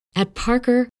At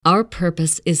Parker, our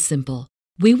purpose is simple.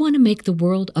 We want to make the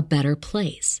world a better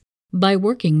place by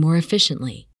working more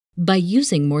efficiently, by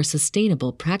using more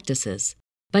sustainable practices,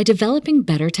 by developing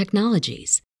better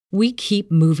technologies. We keep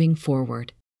moving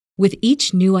forward. With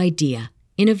each new idea,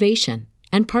 innovation,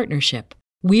 and partnership,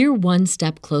 we're one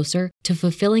step closer to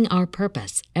fulfilling our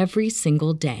purpose every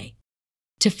single day.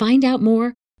 To find out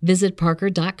more, visit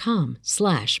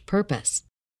parker.com/purpose.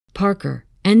 Parker,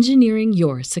 engineering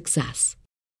your success.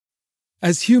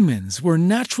 As humans, we're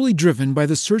naturally driven by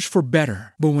the search for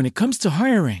better. But when it comes to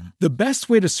hiring, the best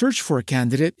way to search for a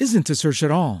candidate isn't to search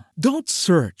at all. Don't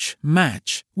search,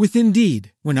 match with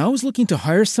Indeed. When I was looking to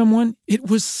hire someone, it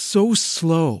was so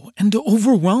slow and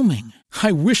overwhelming.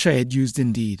 I wish I had used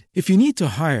Indeed. If you need to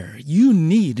hire, you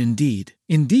need Indeed.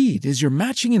 Indeed is your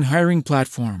matching and hiring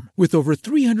platform with over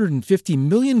 350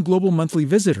 million global monthly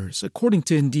visitors, according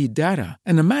to Indeed data,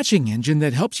 and a matching engine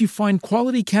that helps you find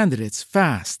quality candidates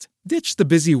fast. Ditch the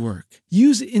busy work.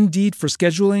 Use Indeed for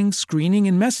scheduling, screening,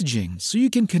 and messaging so you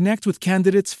can connect with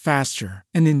candidates faster.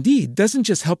 And Indeed doesn't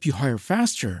just help you hire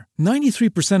faster.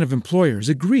 93% of employers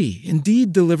agree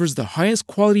Indeed delivers the highest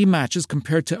quality matches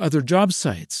compared to other job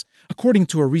sites, according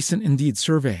to a recent Indeed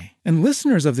survey. And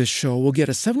listeners of this show will get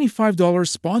a $75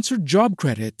 sponsored job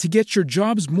credit to get your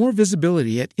jobs more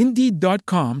visibility at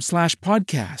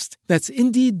Indeed.com/podcast. That's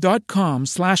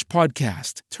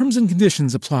Indeed.com/podcast. Terms and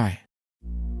conditions apply.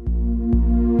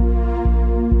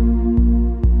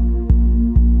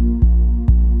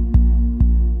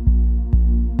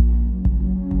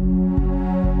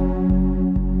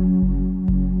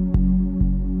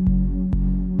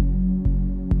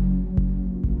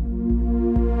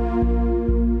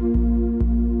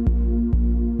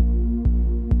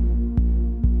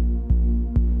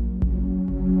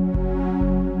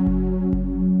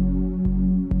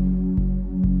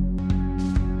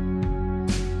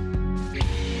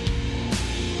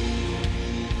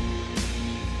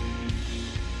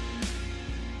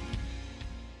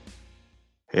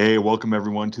 Hey, welcome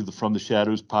everyone to the From the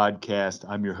Shadows podcast.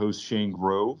 I'm your host, Shane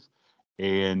Grove.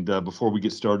 And before we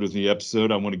get started with the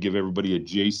episode, I want to give everybody a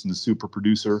Jason, the super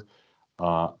producer,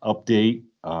 update.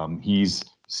 He's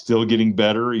still getting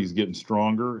better. He's getting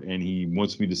stronger. And he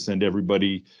wants me to send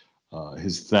everybody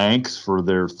his thanks for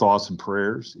their thoughts and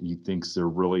prayers. He thinks they're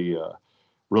really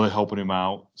helping him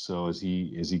out. So as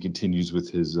he continues with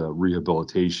his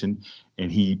rehabilitation, and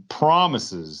he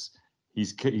promises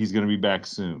he's going to be back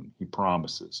soon. He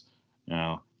promises.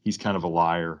 Now, he's kind of a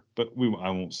liar, but I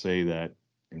won't say that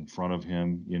in front of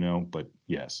him, but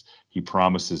yes, he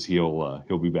promises he'll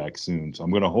be back soon. So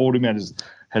I'm going to hold him at his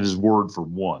word for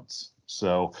once.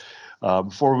 So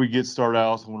before we get started, I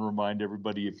also want to remind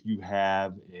everybody, if you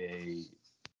have a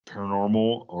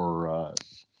paranormal or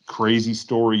crazy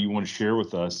story you want to share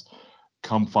with us,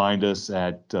 come find us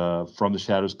at From the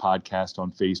Shadows Podcast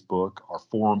on Facebook, our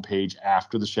forum page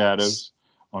After the Shadows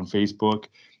on Facebook.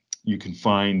 You can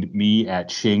find me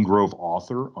at Shane Grove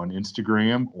Author on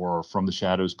Instagram, or From the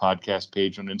Shadows Podcast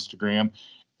page on Instagram.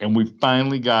 And we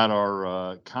finally got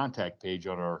our contact page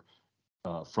on our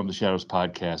From the Shadows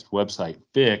Podcast website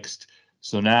fixed.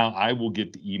 So now I will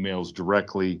get the emails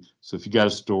directly. So if you got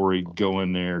a story, go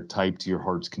in there, type to your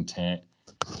heart's content,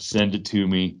 send it to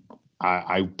me.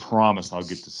 I promise I'll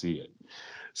get to see it.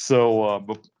 So,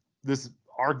 but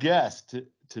our guest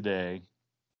today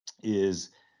is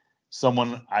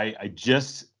someone I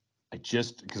just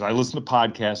because I listen to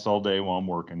podcasts all day while I'm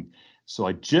working, so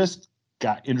I just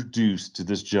got introduced to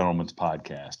this gentleman's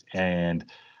podcast, and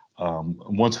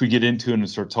once we get into it and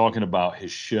start talking about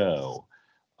his show,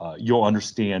 you'll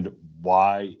understand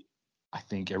why I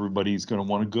think everybody's going to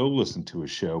want to go listen to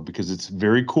his show, because it's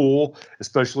very cool,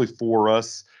 especially for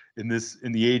us in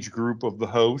the age group of the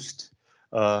host.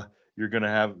 You're going to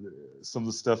have some of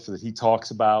the stuff that he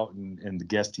talks about and the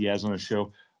guest he has on his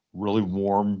show will really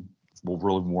warm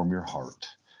your heart,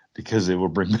 because it will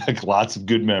bring back lots of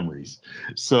good memories.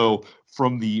 So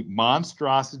from the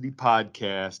Monstrosity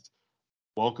Podcast,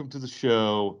 welcome to the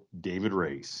show, David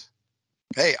Race.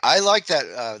 Hey, I like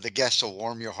that, the guests will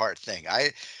warm your heart thing.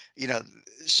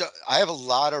 So I have a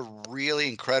lot of really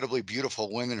incredibly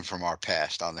beautiful women from our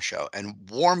past on the show, and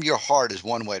warm your heart is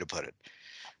one way to put it.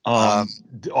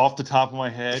 Off the top of my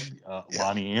head, Yeah.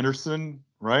 Lonnie Anderson,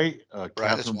 right? Right,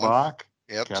 Catherine Bach.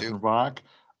 Yep, Catherine two. Bach.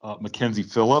 Mackenzie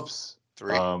Phillips.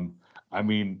 3. I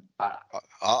mean,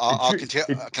 I'll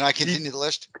continue. Can I continue the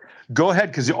list? Go ahead,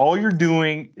 because all you're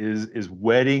doing is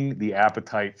whetting the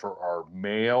appetite for our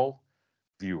male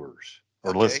viewers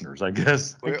or listeners, I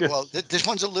guess. Well, this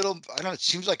one's a little, I don't know, it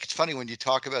seems like it's funny when you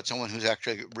talk about someone who's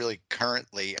actually really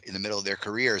currently in the middle of their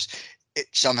careers.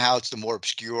 Somehow it's the more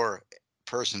obscure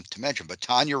person to mention, but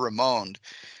Tanya Ramone,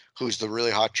 who's the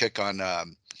really hot chick on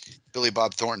Billy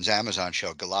Bob Thornton's Amazon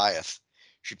show, Goliath.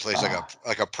 She plays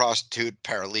like a prostitute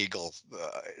paralegal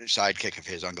sidekick of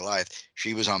his on Goliath.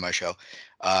 She was on my show.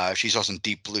 She's also in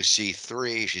Deep Blue Sea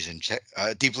 3. She's in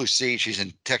Deep Blue Sea. She's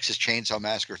in Texas Chainsaw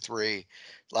Massacre 3.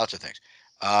 Lots of things.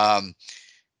 And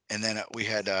then we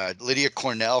had Lydia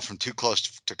Cornell from Too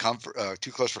Close for Comfort from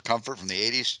the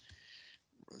 80s.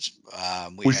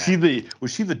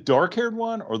 Was she the dark-haired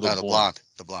one or the blonde?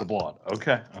 The blonde. The blonde.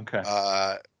 Okay.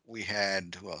 We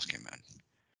had, who else came in?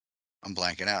 I'm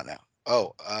blanking out now.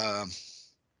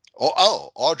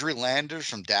 Audrey Landers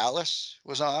from Dallas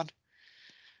was on.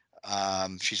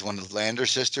 She's one of the Landers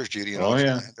sisters, Judy and Audrey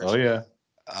Landers. Oh yeah.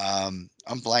 I'm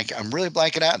really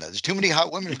blanking out now. There's too many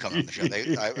hot women who come on the show.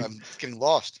 I'm getting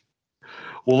lost.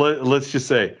 Well, let's just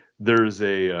say there's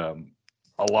a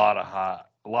lot of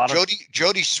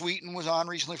Jodie Sweetin was on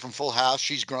recently from Full House.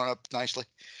 She's grown up nicely.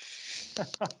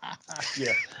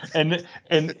 Yeah, and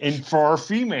for our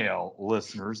female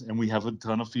listeners, and we have a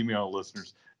ton of female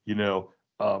listeners, the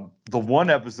one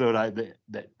episode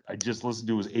that I just listened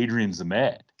to was Adrian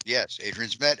Zmed. Yes, Adrian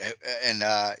Zmed, and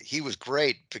he was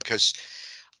great because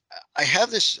I have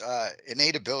this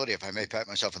innate ability, if I may pat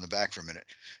myself on the back for a minute,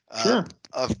 Sure.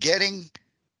 of getting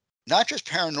not just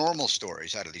paranormal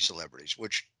stories out of these celebrities,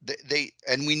 which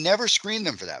and we never screen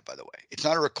them for that, by the way. It's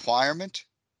not a requirement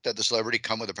that the celebrity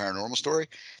come with a paranormal story.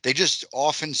 They just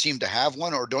often seem to have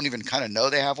one, or don't even kind of know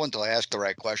they have one until I ask the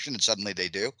right question, and suddenly they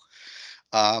do.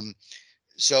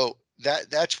 So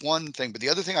that's one thing. But the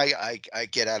other thing I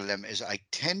get out of them is I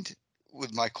tend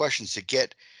with my questions to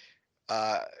get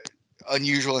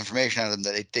unusual information out of them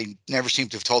that they never seem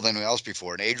to have told anyone else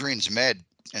before. And Adrian Zmed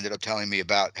ended up telling me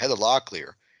about Heather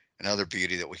Locklear, another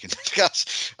beauty that we can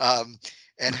discuss,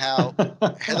 and how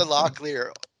Heather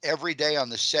Locklear every day on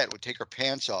the set would take her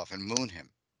pants off and moon him.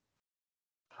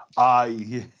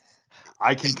 I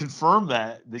can confirm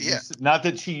that. Yeah. Not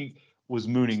that she was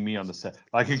mooning me on the set.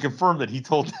 I can confirm that he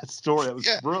told that story. That was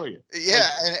brilliant. Yeah,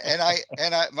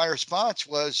 and my response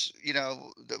was,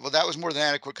 well, that was more than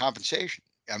adequate compensation.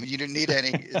 I mean, you didn't need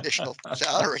any additional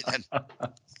salary then.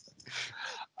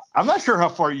 I'm not sure how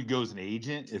far you go as an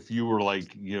agent if you were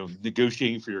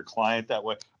negotiating for your client that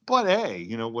way. But hey,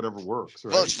 whatever works.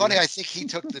 Right? Well, it's funny. I think he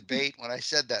took the bait when I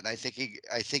said that, and I think he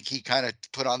kind of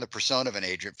put on the persona of an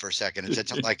agent for a second and said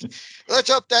something like, "Let's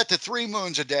up that to 3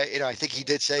 moons a day." I think he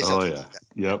did say something. Like that.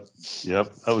 Yep.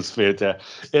 That was fantastic.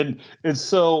 And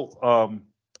so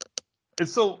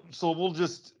we'll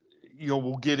just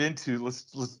we'll get into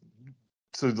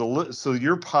so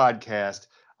your podcast.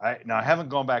 I haven't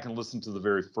gone back and listened to the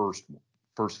very first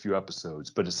few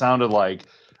episodes, but it sounded like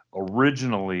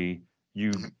originally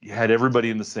you had everybody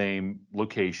in the same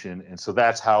location, and so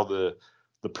that's how the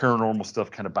paranormal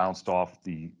stuff kind of bounced off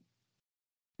the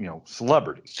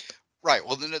celebrities. Right.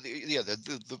 Well,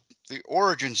 the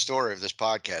origin story of this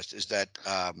podcast is that.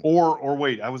 Or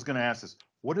wait, I was going to ask this: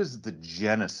 what is the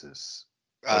genesis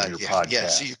of your podcast? Yeah,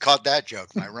 so you caught that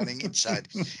joke. My running inside.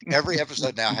 Every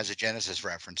episode now has a Genesis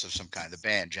reference of some kind, the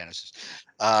band Genesis.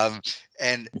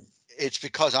 And it's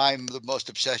because I'm the most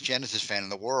obsessed Genesis fan in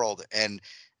the world. And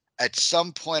at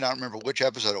some point, I don't remember which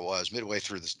episode it was, midway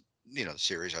through this, the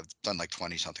series. I've done like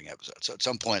 20 something episodes. So at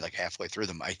some point, like halfway through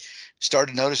them, I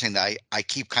started noticing that I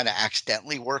keep kind of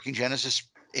accidentally working Genesis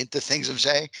into things I'm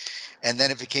saying. And then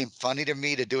it became funny to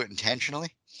me to do it intentionally.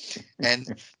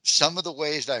 And some of the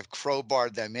ways that I've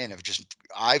crowbarred them in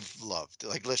I've loved,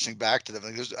 like listening back to them.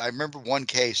 I remember one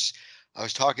case, I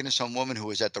was talking to some woman who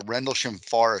was at the Rendlesham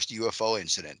Forest UFO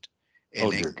incident. Oh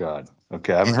dear God.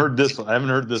 Okay. I haven't heard this one.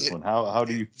 How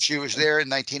do you? She was there in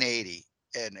 1980,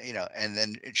 and and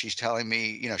then she's telling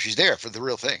me, she's there for the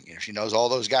real thing. She knows all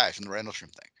those guys from the Rendlesham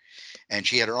thing, and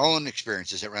she had her own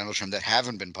experiences at Rendlesham that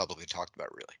haven't been publicly talked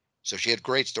about really. So she had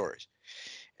great stories,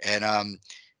 and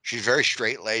she's very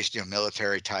straight-laced,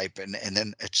 military type, and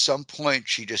then at some point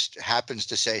she just happens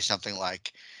to say something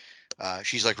like,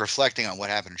 she's like reflecting on what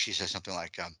happened, and she says something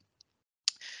like,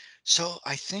 so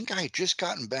I think I had just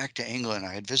gotten back to England.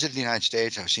 I had visited the United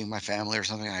States. I was seeing my family or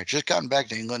something. I had just gotten back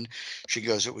to England. She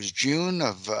goes, it was June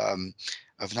of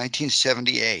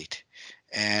 1978.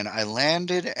 And I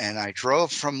landed and I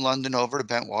drove from London over to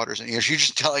Bentwaters. And, she's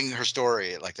just telling her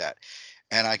story like that.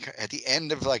 And at the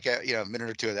end of like a minute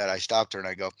or two of that, I stopped her and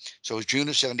I go, so it was June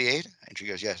of 78? And she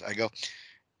goes, yes. I go,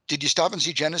 did you stop and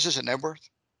see Genesis at Nebworth?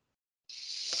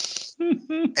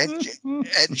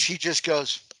 and she just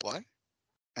goes, what?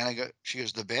 And I go, she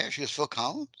goes, the band? She goes, Phil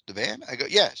Collins, the band? I go,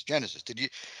 yes, Genesis.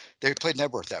 They played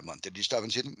Nebworth that month. Did you stop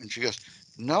and see them? And she goes,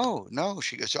 no.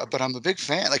 She goes, but I'm a big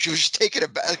fan. Like, she was just taken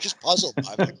aback, like, just puzzled.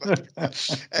 I'm like,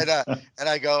 and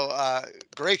I go,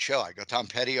 great show. I go, Tom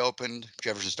Petty opened,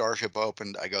 Jefferson Starship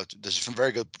opened. I go, there's some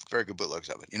very good bootlegs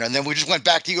of it, and then we just went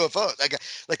back to UFOs,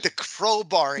 like the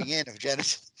crowbarring in of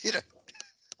Genesis.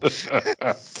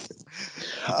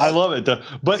 I love it though.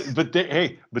 But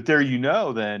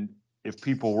there then if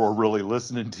people were really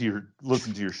listening to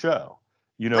your show,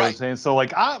 you know what I'm Right. saying? So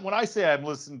like when I say I'm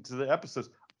listening to the episodes,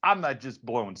 I'm not just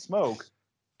blowing smoke.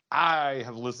 I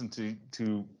have listened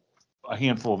to a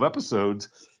handful of episodes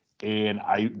and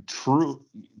I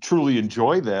truly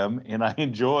enjoy them, and I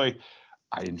enjoy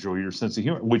your sense of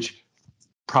humor, which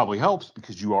probably helps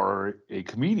because you are a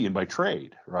comedian by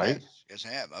trade, right? Yes,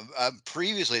 I am. I'm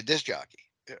previously a disc jockey.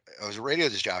 I was a radio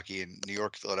disc jockey in New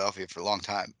York, Philadelphia for a long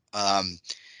time.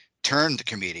 Turned to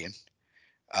comedian,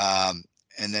 um,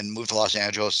 and then moved to Los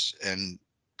Angeles and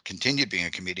continued being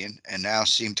a comedian, and now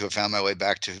seem to have found my way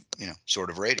back to sort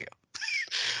of radio.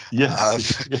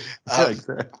 Yes. Uh, Yeah,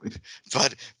 exactly.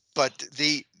 but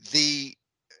the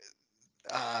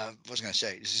what was I going to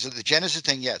say? So the Genesis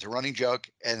thing, yeah, it's a running joke,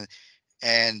 and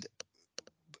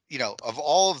of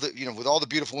all of the, with all the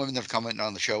beautiful women that have come in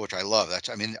on the show, which I love.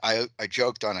 I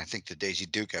joked on, I think, the Daisy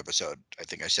Duke episode. I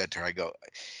think I said to her, I go,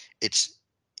 it's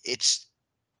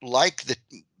like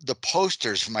the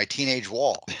posters from my teenage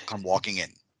wall come walking in.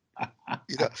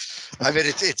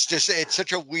 It's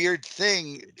such a weird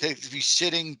thing to be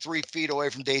sitting 3 feet away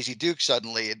from Daisy Duke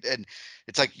suddenly, and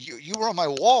it's like you were on my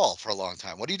wall for a long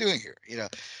time. What are you doing here?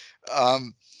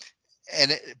 Um,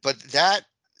 but that,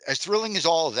 as thrilling as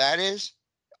all of that is,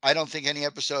 I don't think any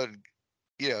episode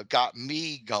got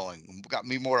me going, got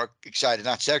me more excited,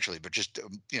 not sexually, but just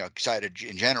excited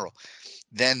in general,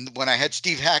 than when I had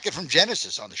Steve Hackett from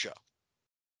Genesis on the show.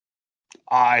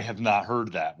 I have not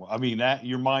heard that. I mean, that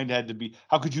your mind had to be.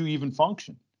 How could you even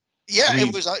function? Yeah, I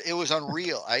mean, it was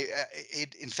unreal.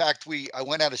 In fact, I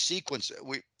went out of sequence.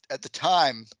 We At the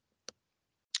time.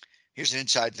 Here's an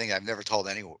inside thing I've never told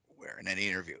anywhere in any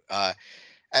interview.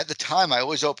 At the time, I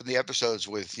always opened the episodes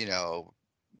with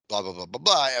blah blah blah blah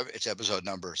blah. It's episode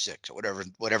number 6 or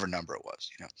whatever number it was.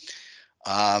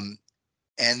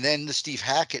 And then the Steve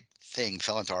Hackett thing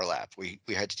fell into our lap. We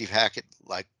had Steve Hackett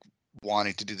like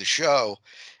wanting to do the show,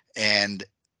 and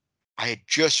I had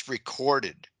just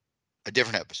recorded a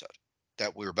different episode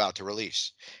that we were about to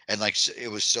release, and like it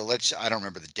was, so let's, I don't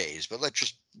remember the days, but let's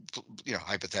just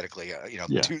hypothetically,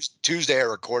 yeah, Tuesday I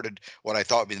recorded what I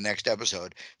thought would be the next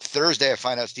episode. Thursday I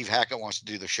find out Steve Hackett wants to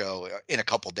do the show in a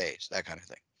couple days, that kind of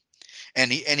thing,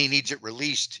 and he needs it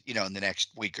released in the next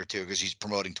week or two because he's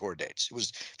promoting tour dates. It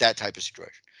was that type of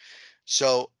situation.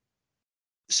 So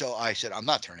I said, I'm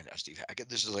not turning down Steve Hackett.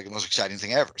 This is like the most exciting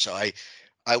thing ever. So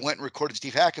I went and recorded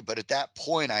Steve Hackett, but at that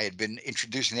point I had been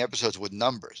introducing the episodes with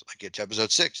numbers, like it's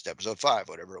episode 6, it's episode 5,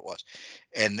 whatever it was.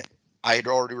 And I had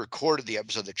already recorded the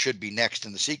episode that should be next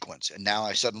in the sequence. And now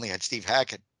I suddenly had Steve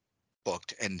Hackett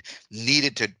booked and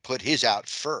needed to put his out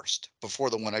first before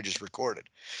the one I just recorded.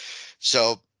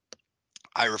 So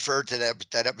I referred to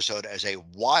that episode as a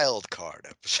wild card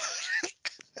episode.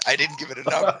 I didn't give it a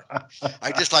number.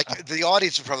 I just, like, the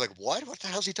audience was probably like, what the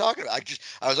hell's he talking about?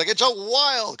 I was like, it's a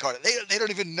wild card. They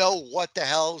don't even know what the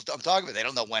hell I'm talking about. They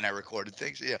don't know when I recorded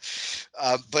things. Yeah.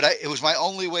 But it was my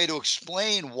only way to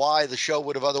explain why the show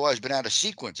would have otherwise been out of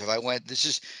sequence. If I went, this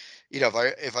is,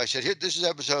 if I said, here, this is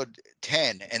episode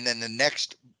 10, and then the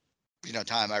next,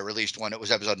 time I released one, it was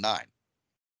episode 9.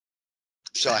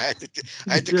 So I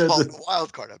had to call it a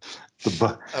wild card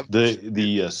episode.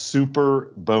 The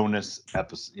super bonus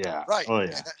episode. Yeah. Right. Oh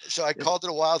yeah. So I called it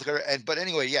a wild card. But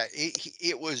anyway, yeah,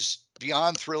 it was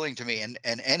beyond thrilling to me. And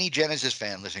any Genesis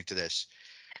fan listening to this,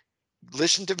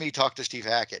 listen to me talk to Steve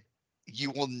Hackett.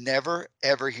 You will never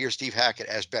ever hear Steve Hackett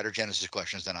ask better Genesis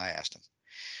questions than I asked him.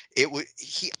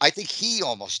 I think he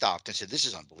almost stopped and said, "This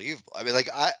is unbelievable." I mean, like,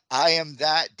 I am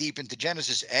that deep into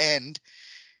Genesis, and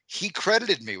he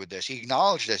credited me with this. He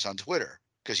acknowledged this on Twitter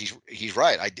because he's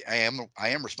right. I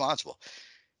am responsible.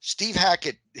 Steve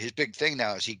Hackett, his big thing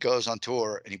now is he goes on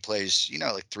tour and he plays,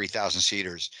 like 3,000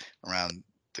 seaters around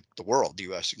the world, the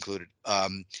U.S. included,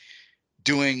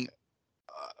 doing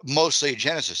mostly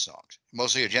Genesis songs,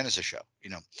 mostly a Genesis show.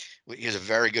 He has a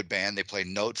very good band. They play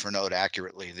note for note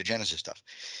accurately the Genesis stuff,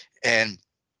 and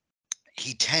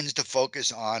he tends to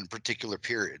focus on particular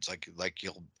periods, like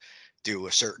he'll do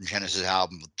a certain Genesis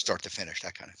album, start to finish,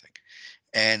 that kind of thing.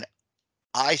 And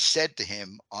I said to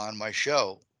him on my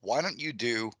show, why don't you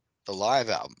do the live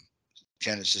album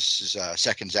Genesis'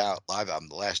 Seconds Out live album,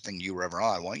 the last thing you were ever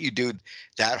on. Why don't you do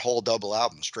that whole double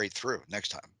album straight through next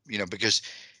time? Because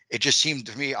it just seemed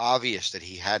to me obvious that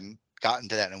he hadn't gotten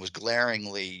to that, and it was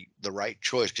glaringly the right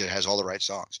choice because it has all the right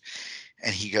songs.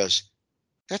 And he goes,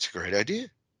 "That's a great idea."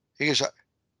 He goes,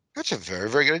 "That's a very,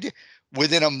 very good idea."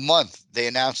 Within a month, they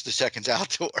announced the Seconds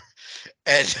Out tour,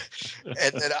 and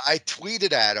then I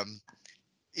tweeted at him,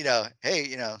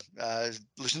 hey,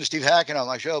 listen to Steve Hackett on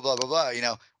my show, blah, blah, blah,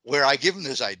 where I give him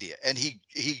this idea. And he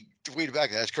tweeted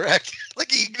back, "That's correct."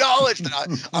 Like, he acknowledged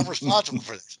that I'm responsible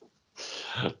for this.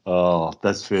 Oh,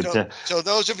 that's fantastic. So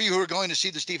those of you who are going to see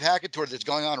the Steve Hackett tour that's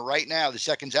going on right now, the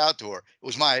Seconds Out tour, it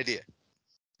was my idea.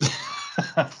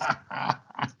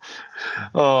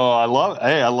 Oh, I love it.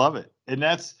 Hey, I love it. And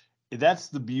that's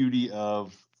the beauty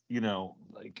of,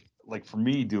 like for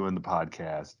me doing the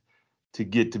podcast, to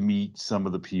get to meet some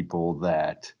of the people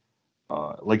that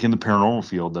like in the paranormal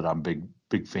field that I'm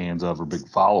big fans of or big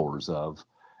followers of,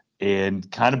 and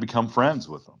kind of become friends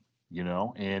with them,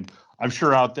 and I'm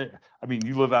sure out there, I mean,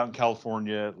 you live out in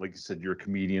California, like you said, you're a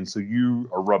comedian, so you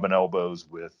are rubbing elbows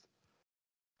with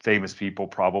famous people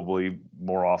probably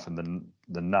more often than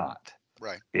not.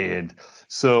 Right. And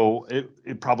so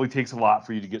it probably takes a lot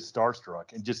for you to get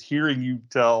starstruck, and just hearing you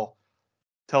tell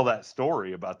that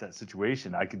story about that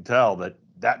situation, I can tell that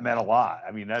meant a lot.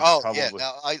 I mean, that's probably. Yeah.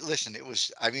 Now, listen, it was,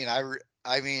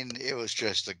 it was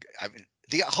just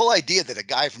the whole idea that a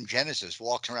guy from Genesis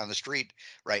walks around the street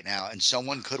right now and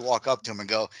someone could walk up to him and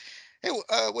go, "Hey,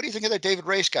 what do you think of that David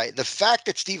Race guy?" The fact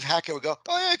that Steve Hackett would go,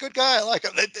 "Oh yeah, good guy, I like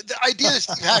him." The idea that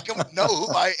Steve Hackett would know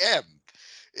who I am,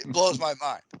 it blows my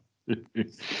mind.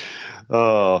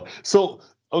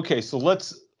 Okay, so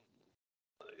let's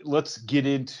get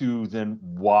into then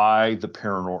why the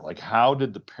paranormal. Like, how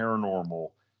did the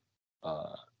paranormal?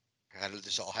 How did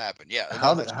this all happen? Yeah.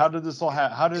 How did this all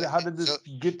happen? How did this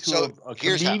get to a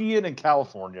comedian in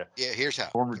California? Yeah, here's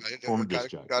how. Former disc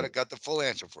jockey. Got the full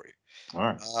answer for you. All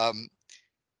right.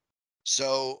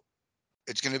 So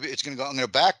it's gonna go. I'm gonna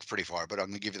back pretty far, but I'm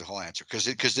gonna give you the whole answer because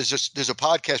there's a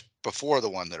podcast before the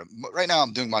one that right now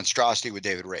I'm doing Monstrosity with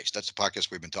David Race. That's the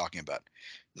podcast we've been talking about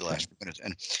the last few minutes,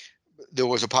 and there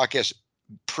was a podcast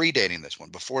predating this one,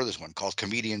 before this one, called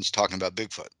Comedians Talking About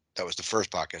Bigfoot. That was the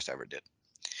first podcast I ever did,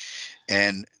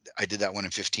 and I did that one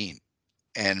in 15,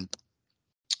 and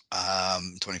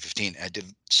 2015. I did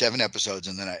 7 episodes,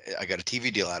 and then I got a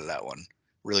TV deal out of that one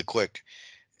really quick.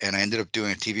 And I ended up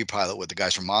doing a TV pilot with the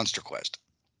guys from Monster Quest,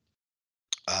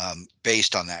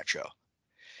 based on that show.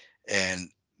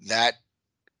 And that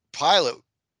pilot,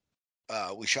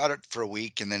 we shot it for a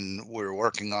week, and then we were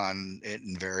working on it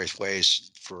in various ways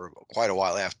for quite a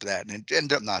while after that, and it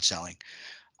ended up not selling.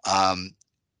 And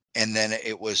then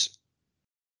it was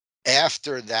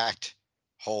after that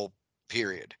whole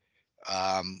period,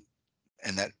 and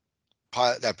that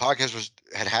podcast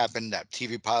had happened, that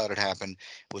TV pilot had happened,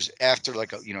 was after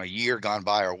like a year gone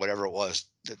by or whatever it was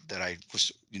that I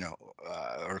was,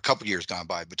 or a couple years gone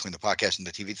by between the podcast and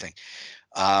the TV thing,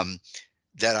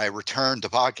 that I returned to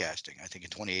podcasting, I think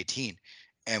in 2018.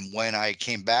 And when I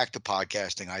came back to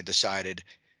podcasting, I decided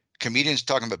Comedians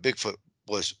Talking About Bigfoot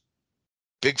was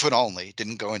Bigfoot only,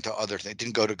 didn't go into other things,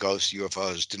 didn't go to ghosts,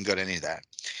 UFOs, didn't go to any of that.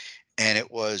 And it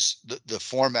was, the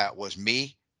format was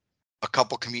me, a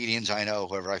couple comedians I know,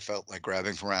 whoever I felt like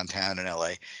grabbing from around town in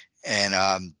LA, and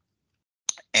a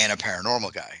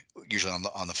paranormal guy, usually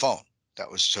on the phone.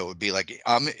 So it would be like, it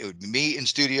would be me in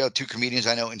studio, 2 comedians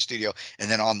I know in studio, and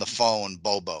then on the phone,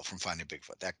 Bobo from Finding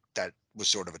Bigfoot. That was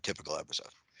sort of a typical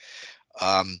episode.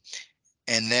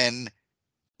 And then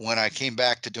when I came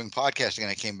back to doing podcasting, and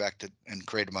I came back to and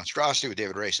created Monstrosity with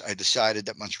David Race, I decided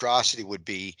that Monstrosity would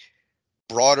be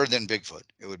broader than Bigfoot.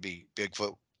 It would be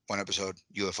Bigfoot one episode,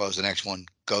 UFOs the next one,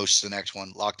 ghosts the next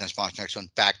one, Loch Ness Monster next one,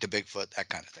 back to Bigfoot, that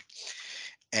kind of thing.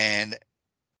 And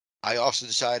I also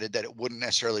decided that it wouldn't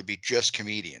necessarily be just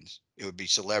comedians. It would be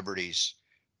celebrities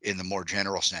in the more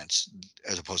general sense,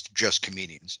 as opposed to just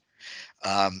comedians.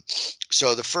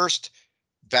 So the first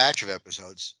batch of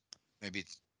episodes, maybe,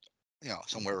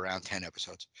 somewhere around 10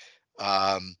 episodes,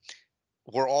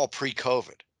 were all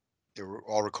pre-COVID. They were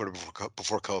all recorded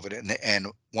before COVID, and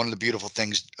one of the beautiful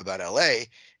things about LA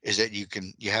is that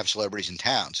you have celebrities in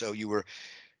town. So you were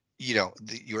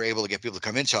able to get people to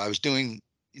come in. So I was doing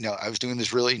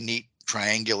this really neat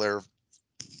triangular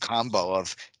combo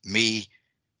of me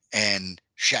and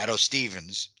Shadow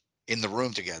Stevens in the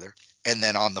room together, and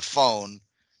then on the phone,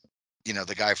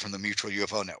 the guy from the Mutual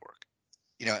UFO Network.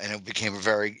 And it became a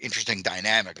very interesting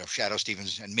dynamic of Shadow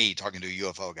Stevens and me talking to a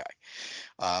UFO guy.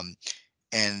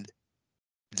 And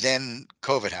then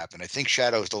COVID happened. I think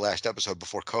Shadow is the last episode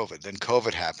before COVID. Then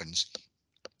COVID happens,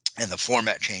 and the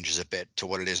format changes a bit to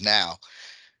what it is now.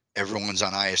 Everyone's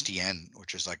on ISDN,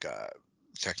 which is like a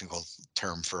technical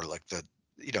term for like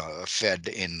a fed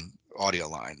in audio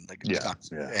line. Like it's Yeah, not,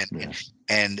 yeah, and, yeah.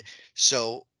 and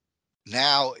so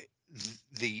now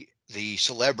the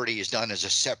celebrity is done as a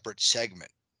separate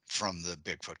segment from the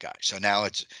Bigfoot guy. So now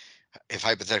it's, if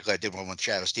hypothetically I did one with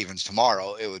Shadoe Stevens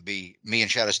tomorrow, it would be me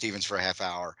and Shadoe Stevens for a half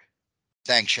hour.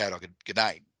 Thanks, Shadoe. Good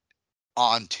night.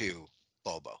 On to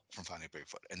Bobo from Finding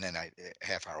Bigfoot, and then a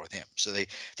half hour with him. So they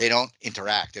don't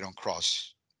interact. They don't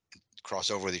cross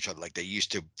over with each other like they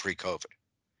used to pre-COVID,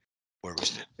 where it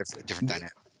was a different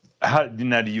dynamic. How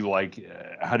now do you like?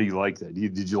 How do you like that?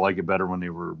 Did you like it better when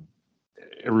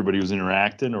everybody was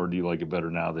interacting, or do you like it better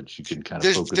now that you can kind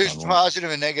of focus There's on one?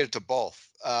 positive and negative to both.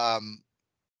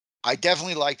 I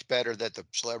definitely liked better that the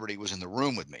celebrity was in the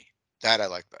room with me. That I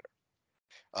liked better.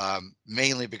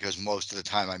 Mainly because most of the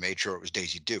time I made sure it was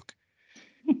Daisy Duke.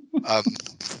 Um,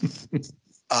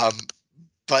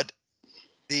 but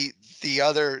the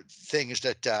other thing is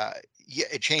that yeah,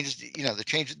 it changes.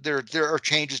 There are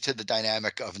changes to the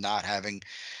dynamic of not having,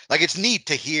 like, it's neat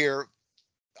to hear,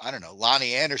 I don't know,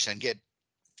 Lonnie Anderson get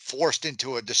forced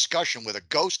into a discussion with a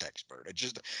ghost expert.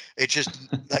 It's just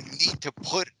like neat to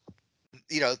put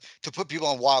people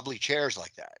on wobbly chairs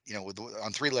like that,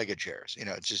 on three-legged chairs.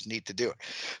 It's just neat to do it.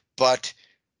 But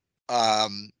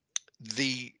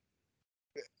the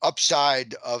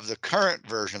upside of the current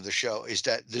version of the show is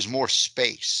that there's more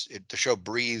space. The show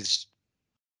breathes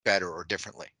better or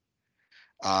differently.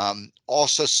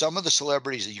 Also, some of the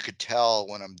celebrities that you could tell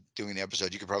when I'm doing the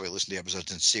episode, you could probably listen to the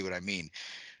episodes and see what I mean.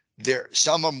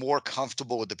 Some are more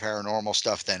comfortable with the paranormal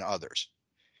stuff than others.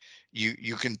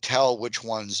 You can tell which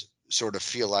ones sort of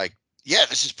feel like, yeah,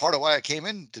 this is part of why I came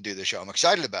in to do the show. I'm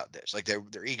excited about this. Like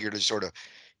they're eager to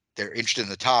they're interested in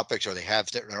the topics, or they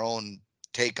have their own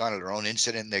take on it, their own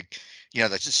incident.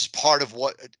 That's just part of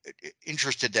what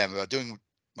interested them about doing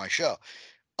my show.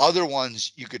 Other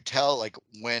ones, you could tell, like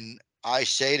when I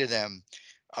say to them,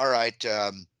 all right,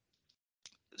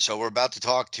 so we're about to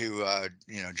talk to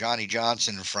Johnny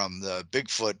Johnson from the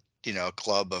Bigfoot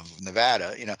club of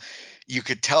Nevada. You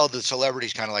could tell the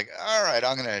celebrities kind of like, all right,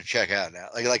 I'm gonna check out now.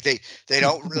 Like they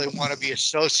don't really want to be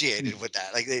associated with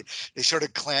that. Like they sort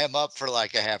of clam up for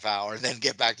like a half hour and then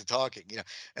get back to talking.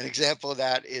 An example of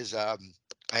that is I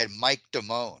had Mike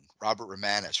Damone, Robert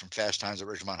Romanus from Fast Times at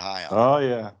Ridgemont High on, Oh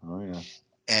yeah.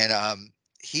 and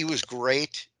he was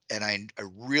great, and I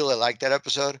really liked that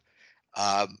episode.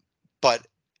 But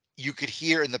you could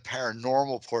hear in the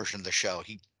paranormal portion of the show,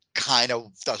 he kind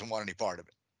of doesn't want any part of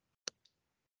it.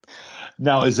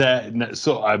 Now, is that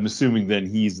so? I'm assuming then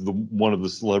he's one of the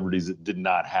celebrities that did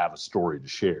not have a story to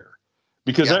share,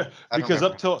 because Yeah, I don't because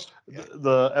remember. up till Yeah.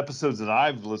 the episodes that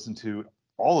I've listened to,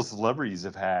 all the celebrities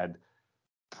have had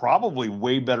probably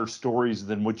way better stories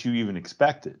than what you even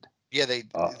expected. Yeah, they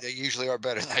usually are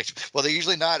better than well, they're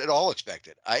usually not at all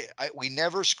expected. We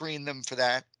never screen them for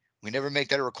that. We never make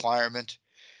that a requirement.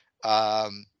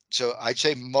 So I'd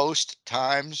say most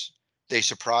times they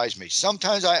surprise me.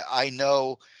 Sometimes I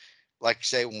know, like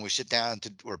say when we sit down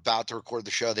we're about to record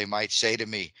the show, they might say to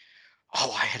me,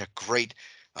 "Oh, I had a great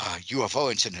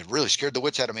UFO incident. It really scared the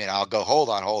wits out of me." And I'll go, "Hold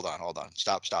on,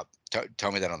 stop.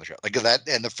 Tell me that on the show." Like that.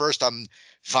 And the first I'm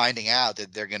finding out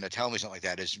that they're going to tell me something like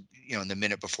that is, in the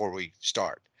minute before we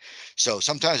start. So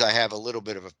sometimes I have a little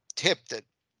bit of a tip that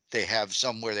they have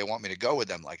somewhere they want me to go with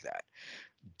them like that.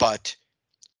 But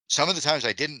some of the times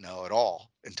I didn't know at all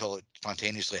until it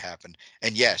spontaneously happened.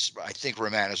 And yes, I think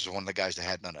Romanus was one of the guys that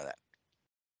had none of that.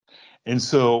 And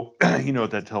so,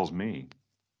 what that tells me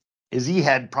is he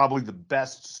had probably the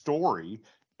best story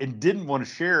and didn't want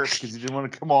to share it because he didn't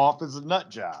want to come off as a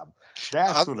nut job.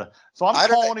 That's so I'm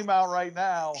calling him out right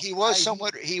now. He was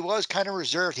he was kind of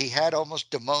reserved. He had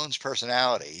almost Damone's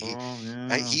personality.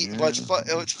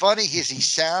 What's funny is he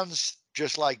sounds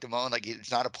just like Damone, like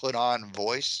it's not a put on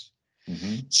voice.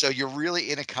 Mm-hmm. So you're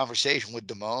really in a conversation with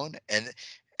Damone, and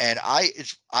I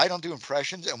don't do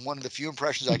impressions, and one of the few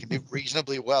impressions I can do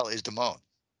reasonably well is Damone.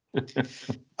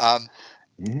 I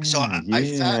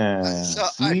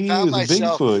found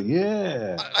myself Bigfoot.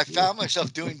 Yeah. I found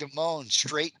myself doing Damone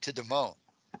straight to Damone,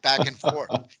 back and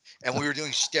forth, and we were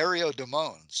doing stereo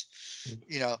Damones.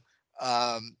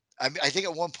 I think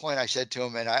at one point I said to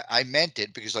him, and I meant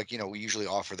it because, like, we usually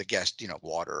offer the guest,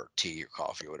 water or tea or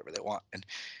coffee or whatever they want. And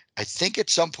I think at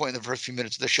some point in the first few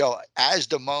minutes of the show, as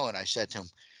Damone, I said to him,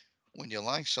 "Would you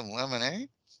like some lemonade?"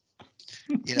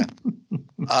 And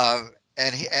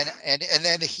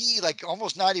then he, like,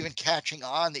 almost not even catching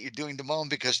on that you're doing Damone,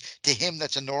 because to him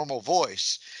that's a normal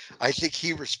voice. I think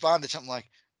he responded something like,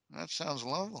 "That sounds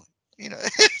lovely." You know,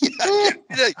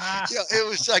 it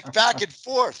was like back and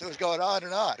forth. It was going on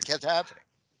and on. It kept happening.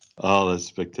 Oh, that's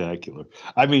spectacular.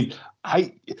 I mean,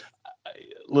 I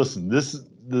listen. This is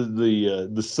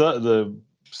the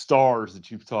stars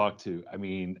that you've talked to. I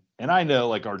mean, and I know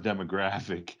like our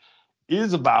demographic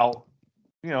is about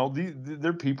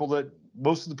they're people that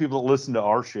most of the people that listen to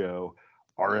our show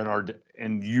are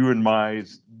in you and my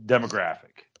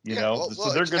demographic. Yeah,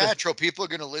 So they're it's gonna natural. People are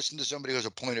going to listen to somebody who has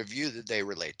a point of view that they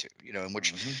relate to. In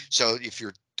which, so if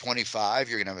you're 25,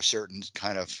 you're going to have a certain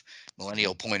kind of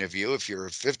millennial point of view. If you're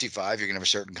 55, you're going to have a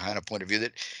certain kind of point of view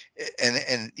that,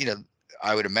 and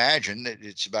I would imagine that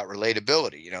it's about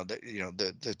relatability.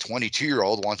 The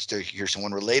 22-year-old wants to hear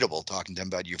someone relatable talking to them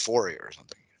about Euphoria or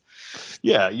something.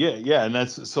 Yeah, and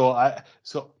that's so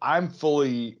I'm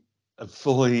fully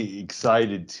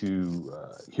excited to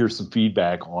hear some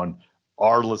feedback on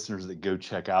our listeners that go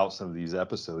check out some of these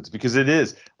episodes, because it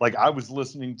is like I was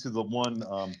listening to the one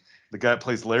the guy that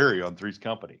plays Larry on Three's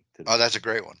Company today. Oh, that's a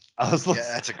great one. I was like,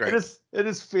 yeah, that's a great one. It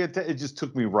is fantastic. It just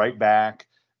took me right back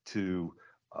to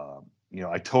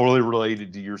I totally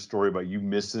related to your story about you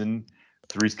missing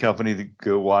Three's Company to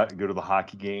go to the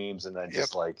hockey games, and then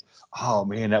just like, oh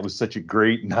man, that was such a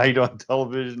great night on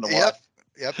television to watch.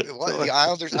 Yep. It was. The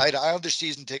Islanders. I had Islanders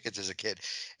season tickets as a kid,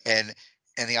 and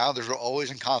the Islanders were always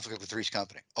in conflict with Three's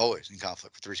Company. Always in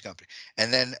conflict with Three's Company.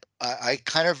 And then I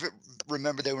kind of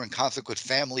remember they were in conflict with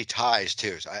Family Ties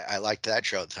too. So I liked that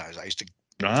show at the times. I used to.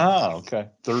 Okay.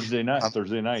 Thursday night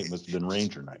must have been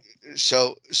Ranger night.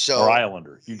 So or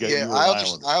Islander. You were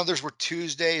Islanders were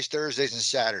Tuesdays, Thursdays, and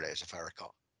Saturdays, if I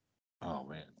recall. Oh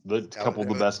man, a couple of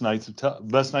the best nights of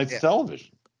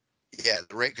television. Yeah,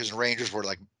 because the Rangers were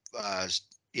like,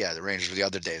 the Rangers were the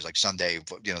other days, like Sunday,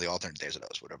 the alternate days of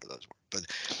those, whatever those were.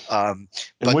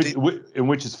 But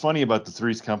which is funny about the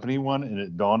Three's Company one, and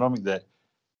it dawned on me that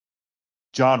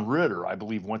John Ritter, I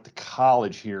believe, went to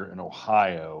college here in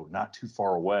Ohio, not too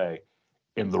far away,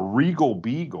 and the Regal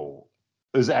Beagle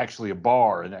is actually a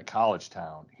bar in that college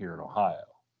town here in Ohio.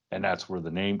 And that's where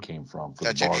the name came from.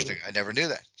 That's interesting. I never knew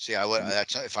that. See,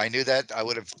 if I knew that, I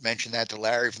would have mentioned that to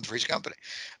Larry from Three's Company,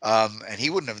 and he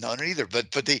wouldn't have known it either.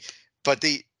 But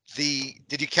did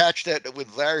you catch that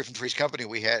with Larry from Three's Company?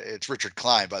 It's Richard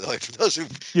Klein, by the way, for those who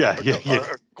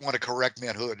want to correct me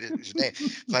on who his name.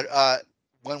 But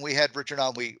when we had Richard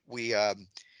on, we had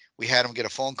him get a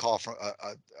phone call from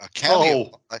a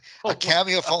cameo, a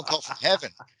cameo phone call from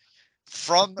heaven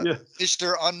from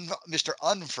Mr.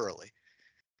 Unfurley.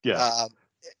 Yeah.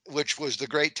 Which was the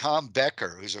great Tom Becker,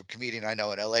 who's a comedian I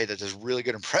know in LA that does really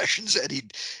good impressions.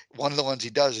 And one of the ones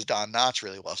he does is Don Knotts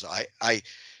really well. So I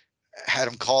had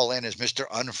him call in as Mr.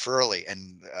 Unfurley,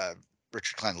 and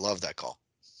Richard Klein loved that call.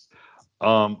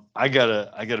 I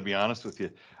gotta be honest with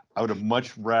you. I would have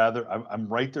much rather. I'm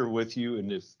right there with you.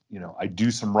 And if I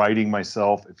do some writing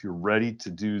myself, if you're ready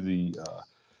to do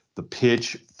the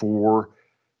pitch for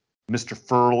Mr.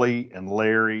 Furley and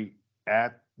Larry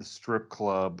at the strip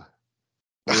club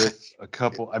with a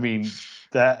couple, I mean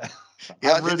that.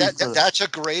 That's a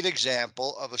great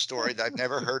example of a story that I've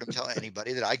never heard him tell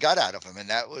anybody that I got out of him, and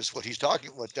that was what you're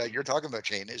talking about,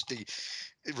 Shane. Is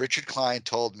Richard Klein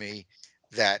told me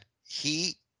that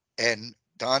he and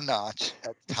Don Knotts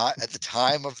at the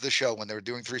time of the show when they were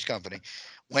doing Three's Company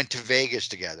went to Vegas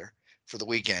together for the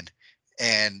weekend.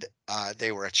 And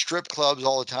they were at strip clubs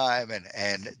all the time,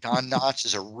 and Don Knotts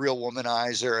is a real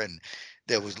womanizer, and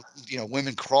there was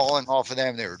women crawling off of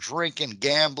them. They were drinking,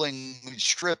 gambling,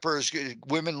 strippers,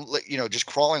 women just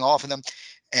crawling off of them,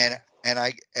 and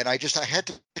I had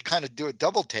to kind of do a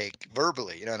double take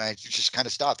verbally, and I just kind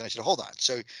of stopped and I said, hold on,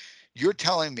 so you're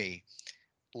telling me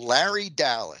Larry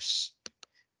Dallas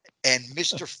and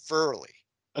Mr. Furley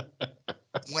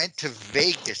went to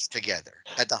Vegas together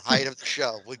at the height of the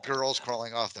show with girls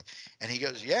crawling off them? And he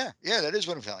goes, yeah, that is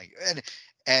what I'm telling you.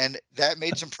 And that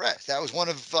made some press. That was one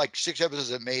of like 6 episodes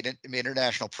that made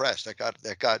international press. That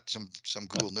got some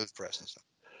Google News press and stuff.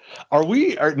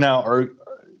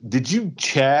 Did you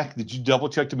double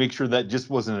check to make sure that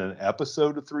just wasn't an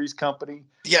episode of Three's Company?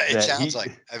 Yeah, it sounds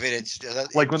like. I mean, it's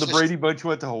like when the Brady Bunch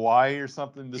went to Hawaii or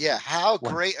something. How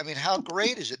great! I mean, how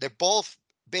great is it? They're both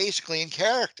basically in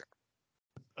character.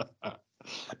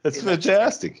 That's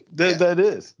fantastic. That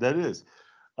is.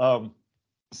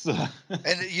 So.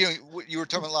 And you were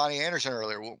talking about Lonnie Anderson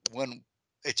earlier. When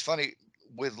it's funny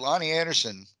with Lonnie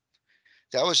Anderson,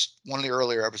 that was one of the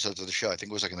earlier episodes of the show. I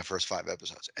think it was like in the first 5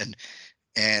 episodes.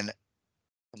 And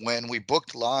when we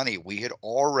booked Lonnie, we had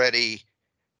already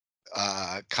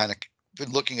kind of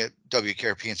been looking at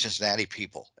WKRP and Cincinnati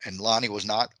people, and Lonnie was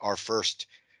not our first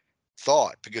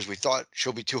thought because we thought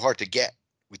she'll be too hard to get.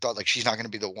 we thought like she's not going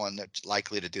to be the one that's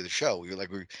likely to do the show. We were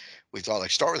like we thought like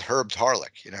start with Herb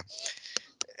Tarlick, you know,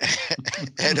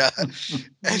 and,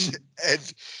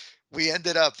 and we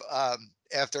ended up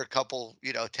after a couple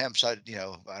attempts. I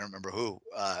don't remember who.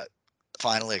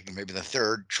 Finally, maybe the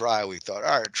third try, we thought,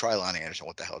 all right, try Lonnie Anderson.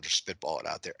 What the hell? Just spitball it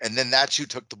out there. And then that's who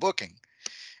took the booking.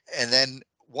 And then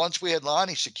once we had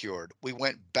Lonnie secured, we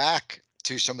went back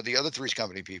to some of the other Three's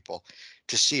Company people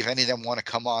to see if any of them want to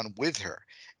come on with her.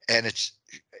 And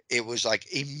it was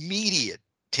like immediate.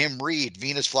 Tim Reed,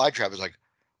 Venus Flytrap, was like,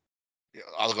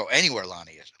 I'll go anywhere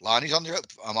Lonnie is. Lonnie's on the show,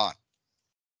 I'm on.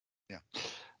 Yeah.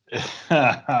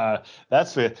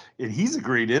 That's fair. And he's a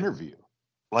great interview.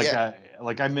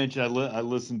 Like I mentioned, I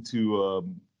listened to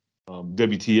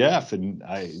WTF, and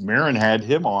Maron had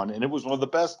him on, and it was one of the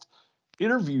best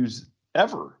interviews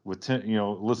ever with Tim,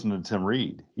 listening to Tim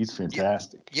Reed. He's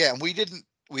fantastic. Yeah, and we didn't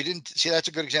see. That's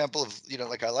a good example of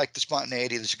like I like the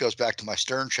spontaneity. This goes back to my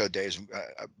Stern Show days.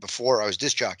 Before I was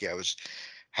disc jockey, I was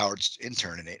Howard's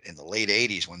intern in the late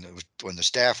 '80s when the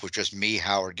staff was just me,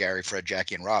 Howard, Gary, Fred,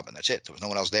 Jackie, and Robin. That's it. There was no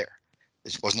one else there.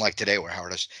 It wasn't like today where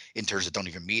Howard has interns that don't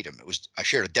even meet him. I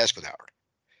shared a desk with Howard.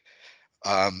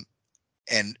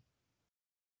 And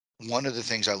one of the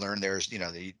things I learned there is,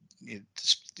 the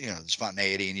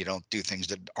spontaneity, and you don't do things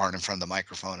that aren't in front of the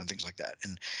microphone and things like that.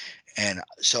 And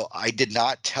so I did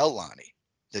not tell Lonnie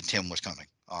that Tim was coming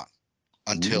on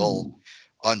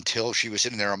until she was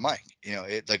sitting there on mic.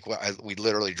 We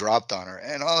literally dropped on her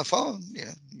and on the phone,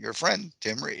 your friend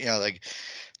Tim Reed, like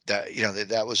that,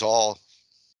 that was all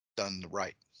done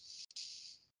right.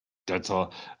 That's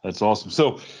awesome.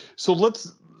 So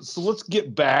let's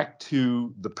get back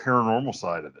to the paranormal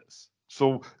side of this.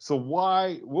 So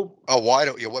why?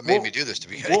 What made me do this to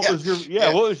be? What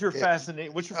was your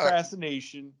fascination? What's your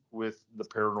fascination with the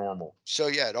paranormal? So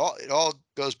it all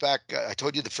goes back. I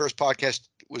told you the first podcast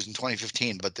was in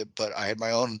 2015, but I had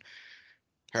my own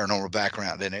paranormal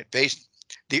background, and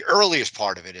the earliest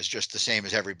part of it is just the same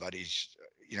as everybody's.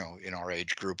 In our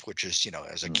age group, which is,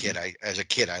 as a kid,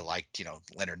 I liked,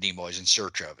 Leonard Nimoy's In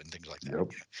Search of and things like that.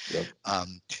 Yep.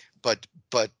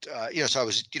 But so I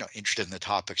was, interested in the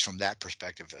topics from that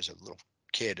perspective as a little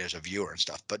kid, as a viewer and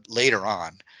stuff. But later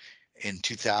on in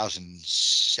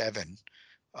 2007,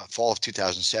 fall of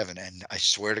 2007, and I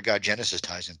swear to God, Genesis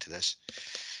ties into this.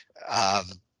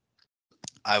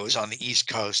 I was on the East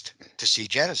Coast to see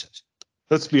Genesis.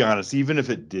 Let's be honest. Even if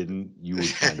it didn't, you would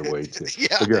find a way to.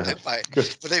 Yeah,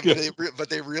 but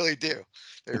they really do.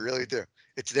 They really do.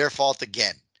 It's their fault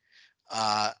again.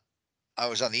 I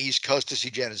was on the East Coast to see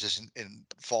Genesis in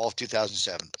fall of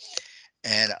 2007,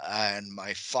 and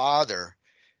my father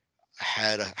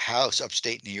had a house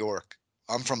upstate New York.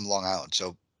 I'm from Long Island,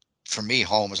 so for me,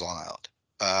 home is Long Island.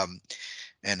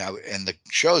 And the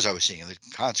shows I was seeing, the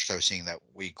concerts I was seeing that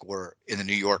week were in the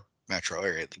New York metro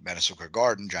area, like Madison Square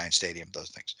Garden, Giant Stadium, those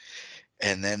things.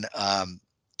 And then,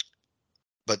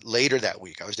 but later that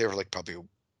week, I was there for like probably a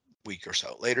week or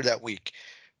so. Later that week,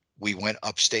 we went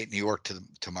upstate New York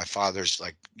to my father's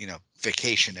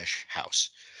vacation-ish house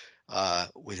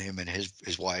with him and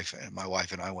his wife, and my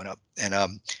wife and I went up. And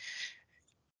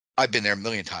I've been there a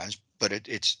million times, but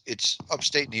it's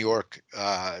upstate New York,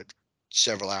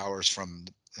 several hours from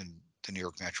the New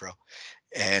York metro,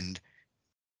 and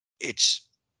it's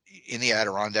in the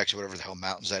Adirondacks or whatever the hell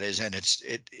mountains that is, and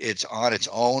it's on its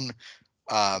own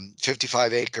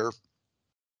 55-acre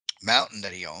mountain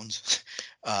that he owns,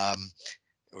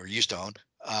 or used to own,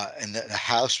 and the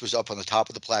house was up on the top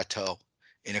of the plateau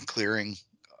in a clearing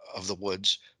of the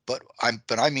woods. But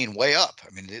I mean way up.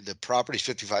 I mean the property's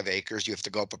 55 acres. You have to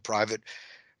go up a private,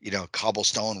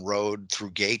 cobblestone road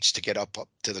through gates to get up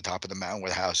to the top of the mountain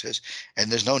where the house is,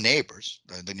 and there's no neighbors.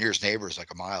 The nearest neighbor is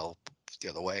like a mile the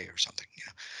other way or something,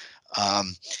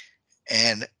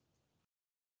 and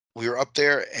we were up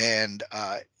there, and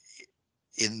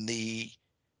in the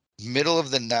middle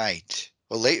of the night,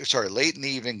 late in the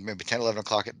evening, maybe 10, 11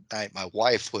 o'clock at night, my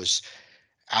wife was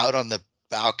out on the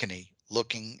balcony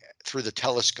looking through the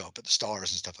telescope at the stars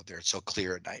and stuff up there. It's so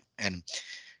clear at night, and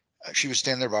she was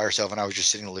standing there by herself, and I was just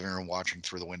sitting in the living room watching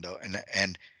through the window,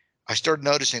 and I started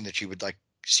noticing that she would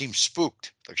seem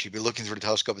spooked. Like she'd be looking through the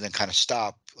telescope and then kind of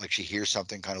stop, like she hears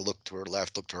something, kind of look to her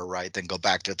left, look to her right, then go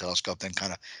back to the telescope, then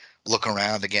kind of look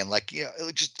around again,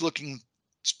 just looking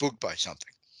spooked by something.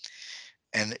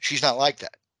 And she's not like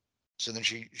that. So then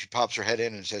she pops her head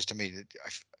in and says to me,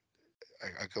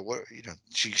 I go, what,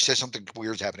 she says something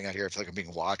weird's happening out here. I feel like I'm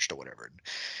being watched or whatever.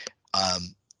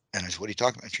 And I said, what are you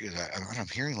talking about? She goes, I'm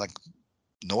hearing like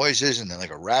noises, and then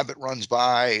like a rabbit runs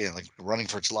by and like running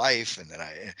for its life. And then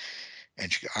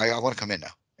I want to come in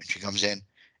now. And she comes in,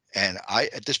 And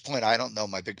at this point, I don't know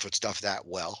my Bigfoot stuff that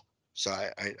well. So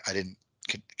I didn't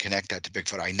connect that to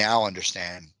Bigfoot. I now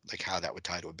understand like how that would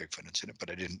tie to a Bigfoot incident, but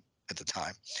I didn't at the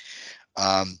time.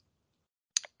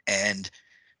 And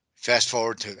fast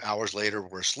forward to hours later,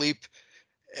 we're asleep,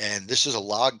 and this is a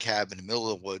log cabin in the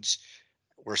middle of the woods.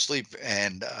 We're asleep,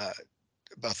 and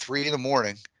about 3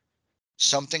 a.m,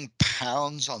 something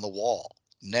pounds on the wall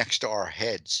next to our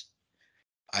heads.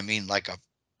 I mean,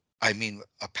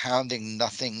 a pounding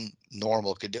nothing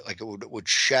normal could do. Like it would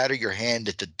shatter your hand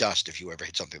into dust if you ever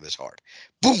hit something this hard.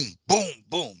 Boom, boom,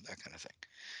 boom, that kind of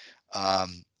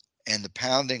thing. And the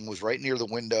pounding was right near the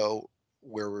window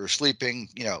where we were sleeping.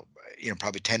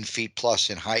 Probably 10 feet plus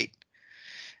in height.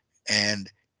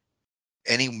 And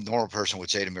any normal person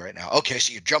would say to me right now, "Okay,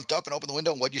 so you jumped up and opened the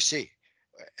window, and what'd you see?"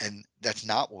 And that's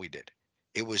not what we did.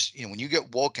 It was, when you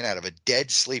get woken out of a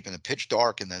dead sleep in the pitch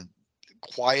dark in the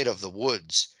quiet of the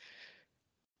woods,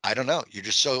 I don't know. You're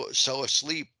just so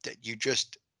asleep that you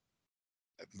just,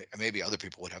 maybe other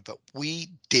people would have, but we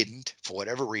didn't, for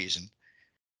whatever reason,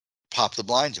 pop the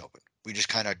blinds open. We just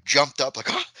kind of jumped up like,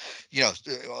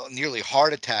 nearly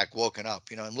heart attack, woken up,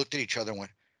 and looked at each other and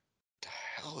went, "The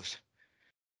hell is?"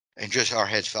 And just our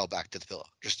heads fell back to the pillow.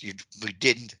 We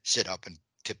didn't sit up and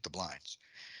tip the blinds.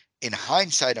 In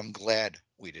hindsight, I'm glad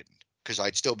we didn't, because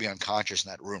I'd still be unconscious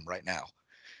in that room right now,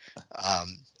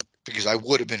 because I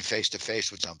would have been face to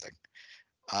face with something.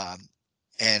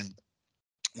 And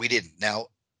we didn't. Now,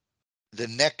 the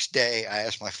next day, I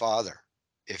asked my father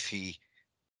if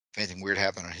anything weird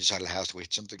happened on his side of the house. We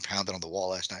had something pounded on the wall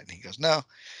last night, and he goes, "No."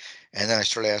 And then I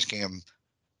started asking him,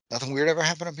 "Nothing weird ever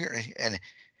happened up here?"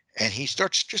 And he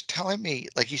starts just telling me,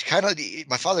 like, he's kind of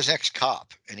my father's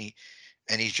ex-cop, and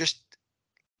he's just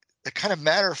the kind of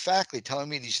matter of factly telling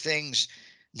me these things,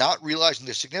 not realizing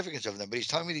the significance of them, but he's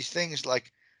telling me these things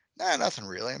like, "Nah, nothing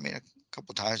really. I mean, a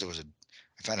couple of times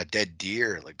I found a dead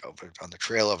deer like over on the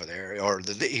trail over there," or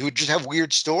he would just have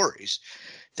weird stories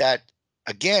that,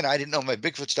 again, I didn't know my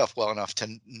Bigfoot stuff well enough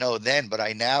to know then, but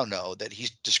I now know that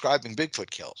he's describing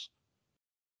Bigfoot kills,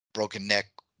 broken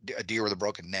neck, a deer with a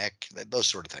broken neck, those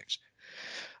sort of things.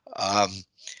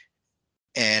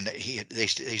 And they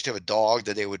used to have a dog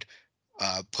that they would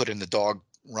put in the dog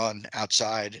run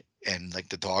outside, and like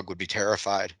the dog would be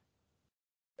terrified,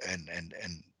 and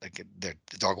like the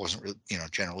dog wasn't really,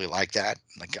 generally like that.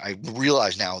 Like, I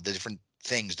realize now the different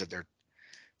things that they're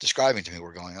describing to me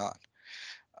were going on.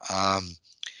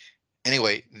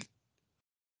 Anyway,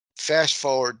 fast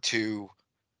forward to,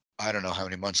 I don't know how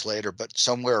many months later, but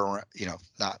somewhere around,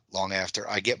 not long after,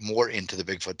 I get more into the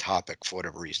Bigfoot topic for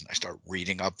whatever reason. I start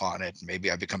reading up on it.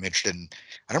 Maybe I become interested in,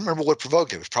 I don't remember what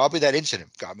provoked it. It was probably that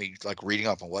incident got me like reading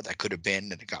up on what that could have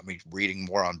been. And it got me reading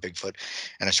more on Bigfoot.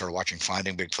 And I started watching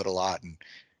Finding Bigfoot a lot. And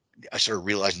I started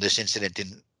realizing this incident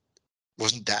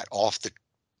wasn't that off the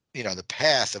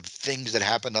path of things that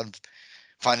happened on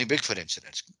Finding Bigfoot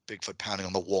incidents, Bigfoot pounding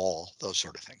on the wall, those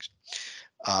sort of things.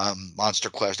 Monster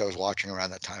Quest I was watching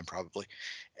around that time probably.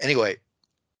 Anyway,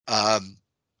 that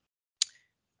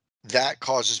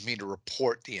causes me to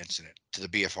report the incident to the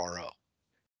BFRO.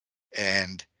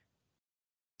 And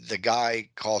the guy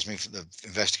calls me, the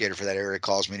investigator for that area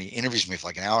calls me, and he interviews me for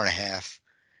like an hour and a half.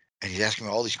 And he's asking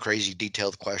me all these crazy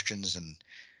detailed questions. And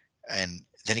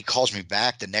then he calls me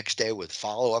back the next day with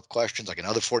follow-up questions, like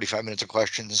another 45 minutes of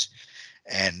questions.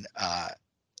 And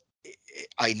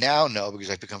I now know,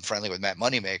 because I've become friendly with Matt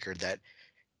Moneymaker, that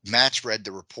Matt's read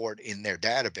the report in their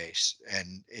database,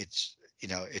 and it's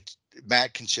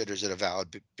Matt considers it a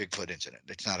valid Bigfoot incident.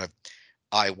 It's not a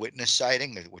eyewitness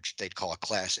sighting, which they'd call a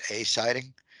Class A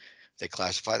sighting. They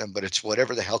classify them, but it's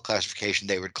whatever the hell classification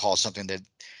they would call something that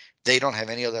they don't have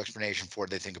any other explanation for.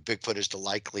 They think a Bigfoot is the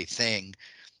likely thing,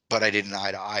 but I didn't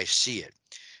eye to eye see it.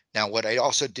 Now, what I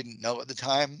also didn't know at the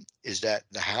time is that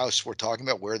the house we're talking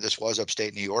about, where this was,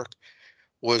 upstate New York,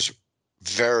 was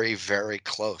very, very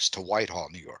close to Whitehall,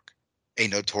 New York, a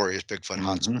notorious Bigfoot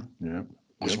hotspot. Yeah.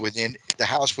 The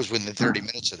house was within 30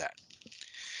 minutes of that.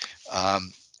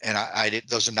 And I did,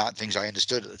 those are not things I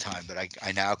understood at the time, but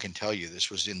I now can tell you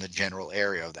this was in the general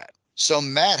area of that. So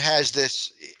Matt has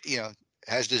this,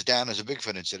 down as a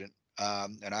Bigfoot incident.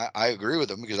 And I agree with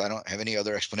him, because I don't have any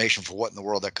other explanation for what in the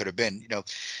world that could have been.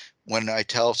 When I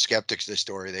tell skeptics this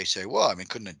story, they say, "Well, I mean,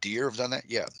 couldn't a deer have done that?"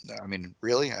 Yeah. I mean,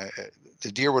 really?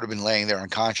 The deer would have been laying there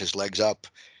unconscious, legs up.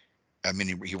 I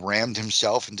mean, he rammed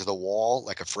himself into the wall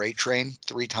like a freight train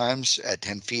 3 times at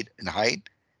 10 feet in height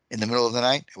in the middle of the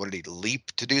night. What did he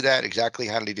leap to do that? Exactly.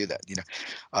 How did he do that?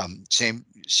 Same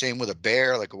with a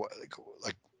bear. Like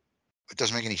it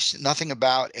doesn't make nothing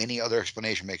about any other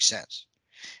explanation makes sense.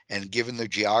 And given the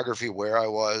geography where I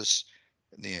was,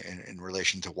 in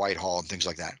relation to Whitehall and things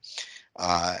like that.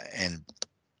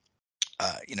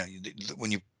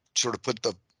 When you sort of put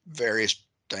the various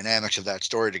dynamics of that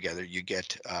story together, you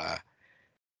get a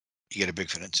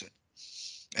Bigfoot incident.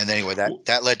 And anyway,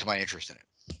 that led to my interest in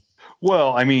it.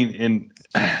 Well, I mean,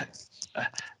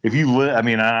 if you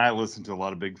I listen to a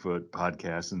lot of Bigfoot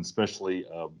podcasts, and especially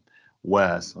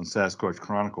Wes on Sasquatch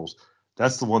Chronicles.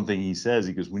 That's the one thing he says.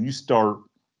 He goes, when you start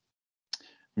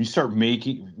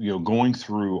making, going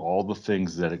through all the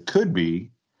things that it could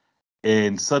be,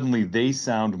 and suddenly they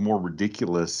sound more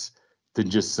ridiculous than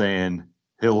just saying,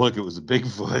 "Hey, look, it was a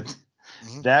Bigfoot."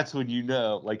 Mm-hmm. That's when you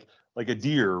know, like a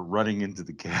deer running into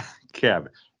the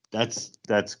cabin.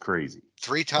 That's crazy.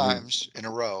 3 times in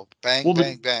a row, bang,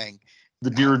 bang, bang. The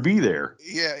deer would be there.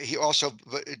 Yeah,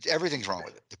 but everything's wrong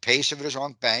with it. The pace of it is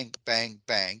wrong. Bang, bang,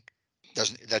 bang.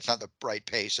 That's not the right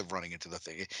pace of running into the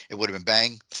thing. It would have been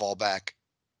bang, fall back,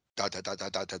 dot, dot, dot,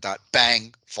 dot, dot, dot, dot,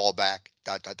 bang, fall back,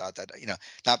 dot, dot, dot, dot,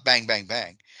 not bang, bang,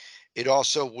 bang. It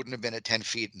also wouldn't have been at 10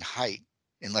 feet in height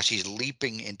unless he's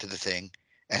leaping into the thing.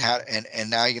 And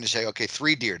now you're going to say, okay,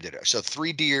 3 deer did it. So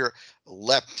 3 deer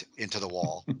leapt into the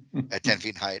wall at 10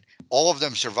 feet in height. All of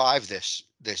them survived this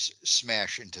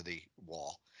smash into the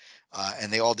wall.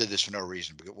 And they all did this for no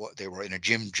reason, because they were in a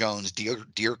Jim Jones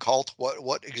deer cult.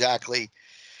 What exactly?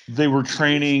 They were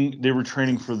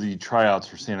training for the tryouts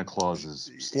for Santa Claus's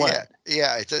sled.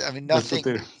 Yeah.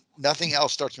 Nothing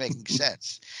else starts making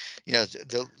sense.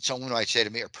 Someone might say to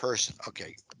me, a person,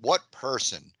 okay, what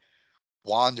person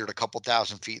wandered a couple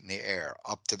thousand feet in the air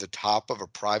up to the top of a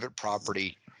private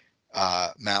property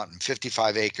mountain,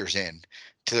 55 acres in,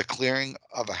 to the clearing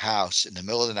of a house in the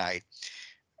middle of the night,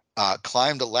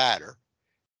 climbed a ladder,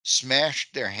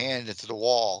 smashed their hand into the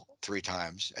wall 3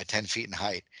 times at 10 feet in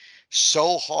height,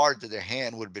 so hard that their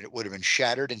hand would have been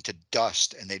shattered into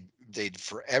dust, and they'd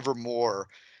forevermore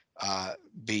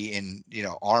be in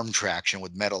arm traction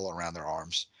with metal around their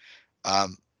arms.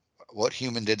 What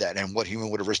human did that, and what human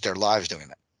would have risked their lives doing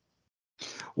that?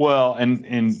 Well,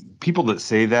 and people that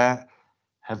say that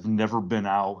have never been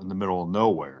out in the middle of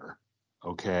nowhere,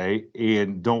 okay,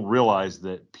 and don't realize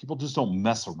that people just don't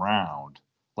mess around.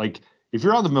 Like, if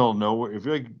you're out in the middle of nowhere, if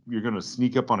you're going to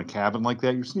sneak up on a cabin like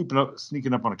that, you're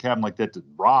sneaking up on a cabin like that to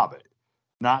rob it,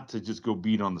 not to just go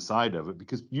beat on the side of it,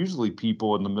 because usually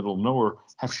people in the middle of nowhere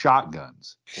have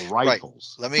shotguns or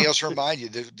rifles. Right. Let me also remind you,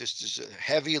 this is a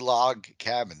heavy log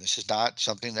cabin. This is not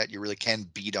something that you really can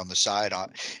beat on the side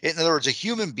on. In other words, a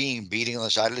human being beating on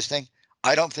the side of this thing,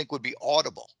 I don't think would be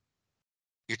audible.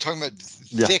 You're talking about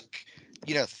thick,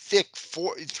 thick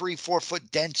 3-4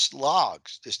 foot dense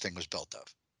logs this thing was built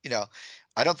of.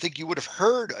 I don't think you would have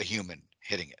heard a human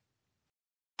hitting it.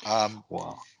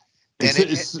 Wow. And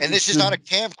this is not a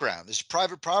campground. This is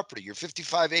private property. You're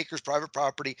 55 acres, private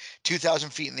property,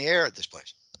 2,000 feet in the air at this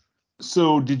place.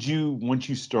 So did you, once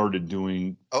you started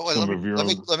doing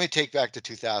let me take back to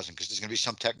 2000, because there's going to be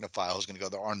some technophile who's going to go,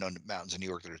 there are no mountains in New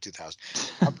York that are 2,000.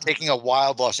 I'm taking a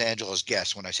wild Los Angeles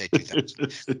guess when I say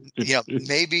 2,000.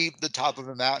 Maybe the top of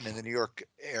a mountain in the New York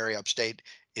area upstate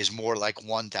is more like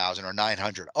 1,000 or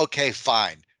 900. Okay,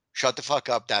 fine. Shut the fuck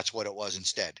up. That's what it was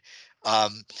instead.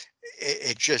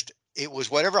 It was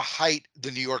whatever height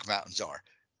the New York mountains are.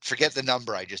 Forget the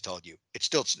number I just told you. It's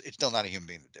still not a human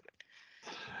being that did it.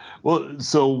 Well,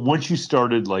 so once you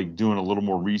started like doing a little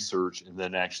more research and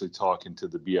then actually talking to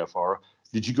the BFR,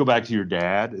 did you go back to your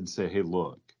dad and say, "Hey,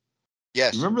 look"?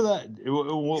 Yes. Remember that? What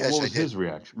was his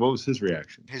reaction? What was his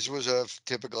reaction? His was a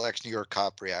typical ex-New York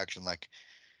cop reaction. Like,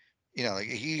 like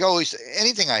he always,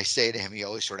 anything I say to him, he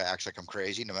always sort of acts like I'm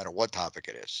crazy, no matter what topic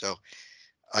it is. So,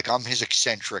 like, I'm his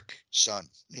eccentric son,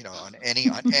 on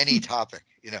any topic,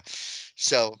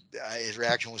 So his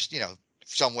reaction was,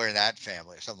 somewhere in that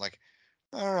family, something like,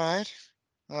 "All right,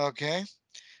 okay,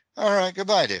 all right,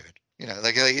 goodbye, David."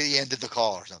 Like he ended the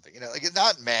call or something. Like,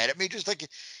 not mad at me, just like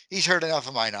he's heard enough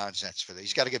of my nonsense for this.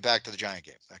 He's got to get back to the Giant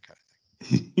game, that kind of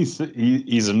thing.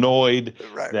 He's annoyed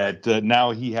that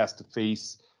now he has to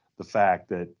face the fact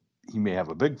that he may have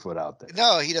a Bigfoot out there.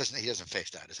 No, he doesn't. He doesn't face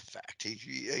that as a fact. He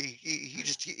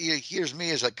hears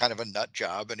me as like kind of a nut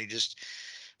job, and he just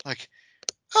like,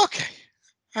 okay,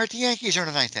 all right, the Yankees are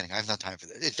in the 9th inning. I have no time for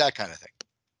this. It's that kind of thing.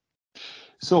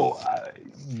 So,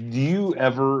 do you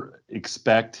ever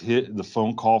expect the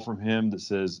phone call from him that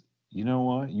says, "You know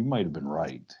what? You might have been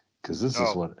right, because this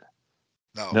is what"?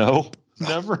 No,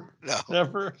 never. No,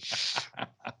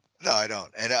 I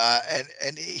don't.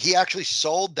 And he actually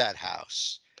sold that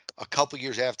house a couple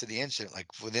years after the incident, like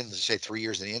within, say, 3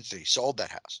 years of the incident. He sold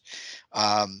that house,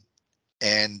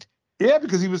 and. Yeah,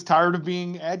 because he was tired of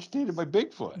being agitated by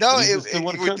Bigfoot. No, I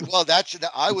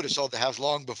would have sold the house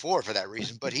long before for that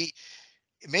reason. But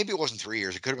maybe it wasn't 3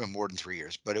 years. It could have been more than 3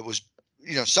 years, but it was,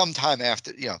 sometime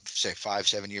after, say 5,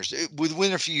 7 years,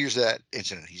 within a few years of that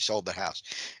incident, he sold the house.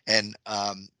 And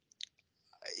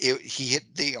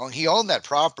he owned that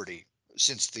property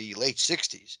since the late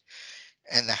 60s,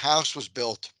 and the house was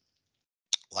built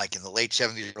like in the late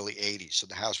 70s, early 80s. So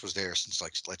the house was there since,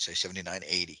 like, let's say 79,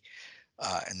 80.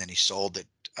 And then he sold it,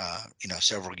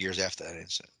 several years after that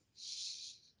incident.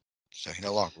 So he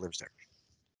no longer lives there.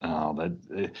 Oh,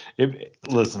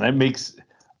 listen, that makes,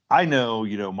 I know,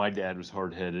 my dad was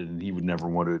hard headed and he would never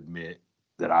want to admit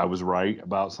that I was right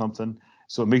about something.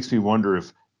 So it makes me wonder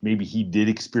if maybe he did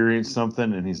experience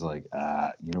something and he's like,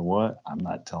 you know what? I'm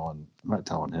not telling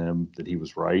him that he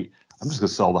was right. I'm just gonna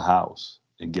sell the house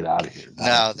and get out of here.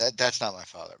 No, that's not my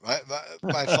father.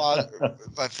 My father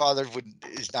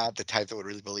is not the type that would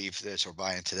really believe this or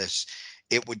buy into this.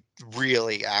 It would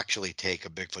really actually take a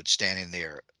Bigfoot standing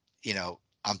there.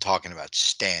 I'm talking about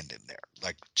standing there,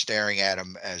 like staring at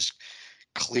him as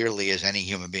clearly as any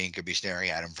human being could be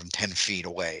staring at him from 10 feet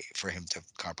away for him to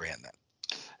comprehend that.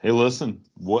 Hey, listen,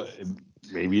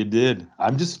 maybe it did.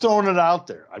 I'm just throwing it out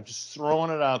there.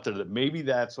 That maybe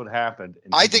that's what happened.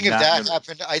 I think if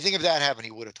that happened,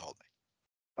 he would have told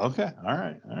me. Okay. All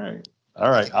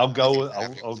right. I'll go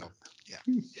with, yeah.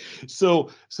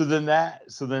 So then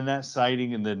that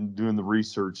sighting and then doing the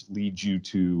research leads you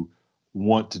to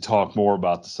want to talk more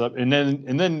about the sub, and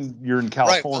then you're in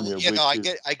California. Right. Well,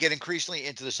 I get increasingly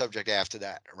into the subject after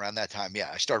that. Around that time,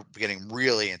 I start getting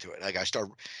really into it. Like I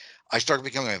started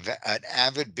becoming an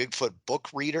avid Bigfoot book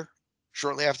reader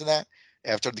shortly after that.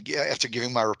 After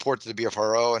giving my report to the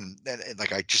BFRO, and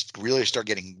like I just really start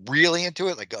getting really into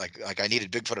it. Like I needed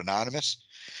Bigfoot Anonymous.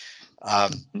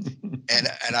 And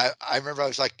I remember I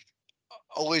was like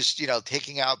always,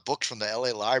 taking out books from the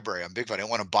LA library on Bigfoot. I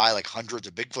didn't want to buy like hundreds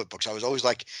of Bigfoot books. I was always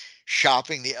like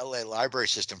shopping the LA library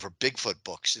system for Bigfoot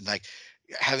books and like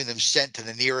having them sent to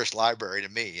the nearest library to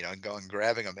me, and going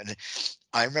grabbing them. And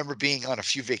I remember being on a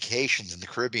few vacations in the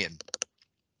Caribbean,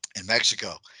 in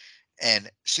Mexico,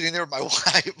 and sitting there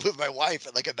with my wife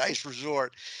at like a nice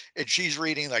resort, and she's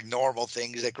reading like normal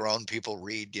things that grown people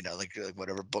read, like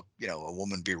whatever book, a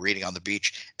woman be reading on the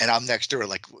beach. And I'm next to her,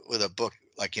 like with a book,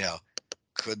 like,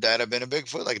 could that have been a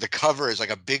Bigfoot? Like the cover is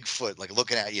like a Bigfoot, like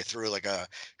looking at you through like a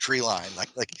tree line,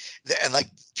 and like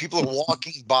people are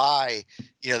walking by,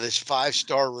 this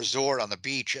 5-star resort on the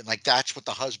beach. And like, that's what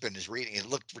the husband is reading. It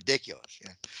looked ridiculous.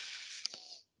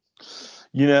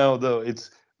 Though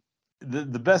it's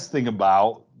the best thing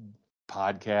about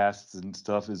podcasts and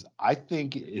stuff is I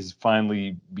think is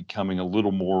finally becoming a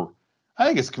little more, I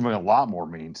think it's becoming a lot more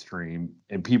mainstream,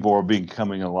 and people are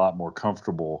becoming a lot more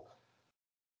comfortable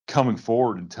coming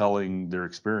forward and telling their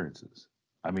experiences.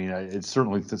 I mean, it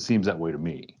certainly seems that way to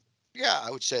me. Yeah,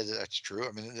 I would say that that's true.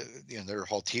 I mean, there are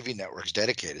whole TV networks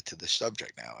dedicated to this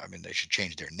subject now. I mean, they should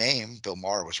change their name. Bill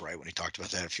Maher was right when he talked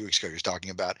about that a few weeks ago. He was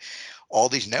talking about all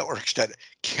these networks that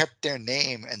kept their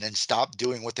name and then stopped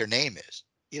doing what their name is.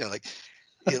 I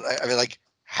mean, like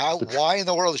why in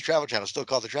the world is Travel Channel still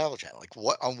called the Travel Channel? Like,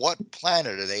 on what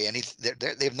planet are they?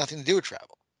 They have nothing to do with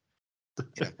travel.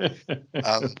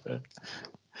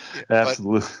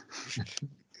 Absolutely.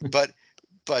 But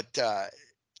but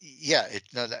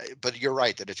you're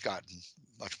right that it's gotten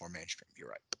much more mainstream. You're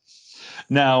right.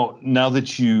 Now that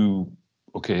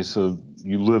so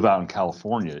you live out in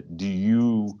California,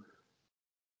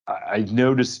 I've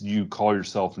noticed you call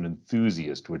yourself an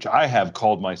enthusiast, which I have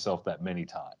called myself that many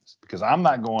times, because I'm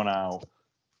not going out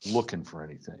looking for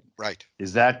anything. Right.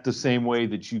 Is that the same way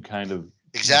that you kind of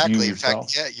Exactly. In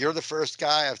fact, you're the first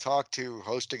guy I've talked to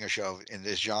hosting a show in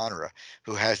this genre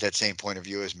who has that same point of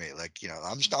view as me. Like,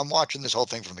 I'm watching this whole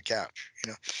thing from the couch.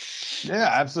 Yeah,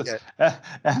 absolutely. Yeah.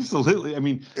 Absolutely. I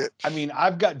mean,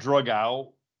 I got drug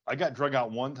out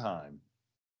one time,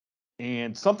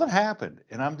 and something happened,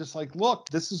 and I'm just like, look,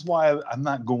 this is why I'm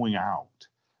not going out,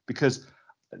 because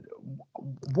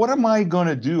what am I going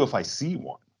to do if I see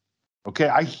one? Okay,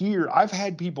 I've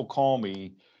had people call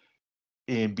me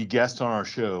and be guests on our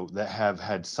show that have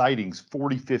had sightings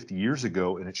 40, 50 years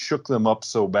ago, and it shook them up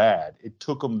so bad. It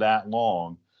took them that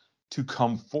long to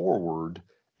come forward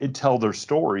and tell their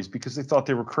stories because they thought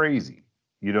they were crazy.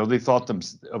 They thought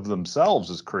of themselves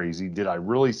as crazy. Did I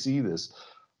really see this?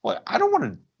 Well, I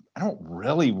don't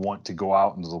really want to go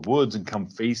out into the woods and come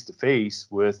face to face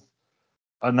with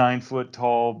a 9-foot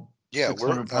tall. Yeah,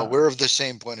 we're of the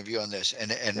same point of view on this.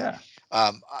 And yeah.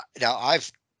 Now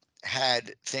I've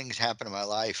had things happen in my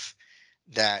life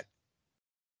that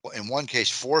in one case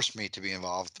forced me to be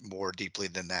involved more deeply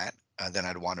than that. than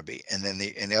I'd want to be. And then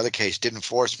in the other case, didn't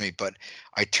force me, but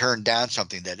I turned down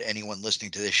something that anyone listening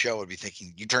to this show would be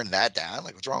thinking, you turned that down?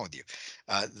 Like, what's wrong with you?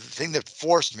 The thing that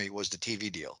forced me was the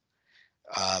TV deal.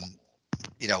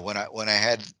 When I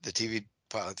had the TV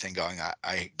pilot thing going,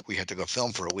 we had to go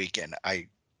film for a weekend. I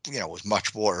was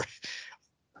much more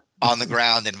on the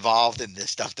ground involved in this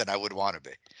stuff than I would want to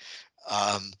be.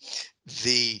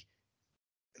 The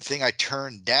thing I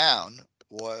turned down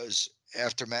was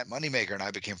after Matt Moneymaker and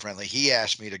I became friendly, he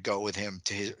asked me to go with him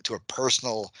to a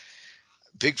personal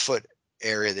Bigfoot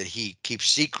area that he keeps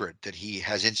secret, that he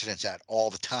has incidents at all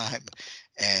the time.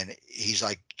 And he's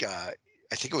like, I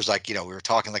think it was like, we were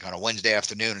talking like on a Wednesday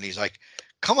afternoon, and he's like,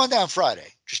 come on down Friday,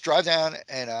 just drive down.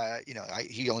 And,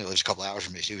 he only lives a couple hours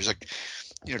from me. So he was like,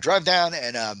 drive down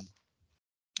and,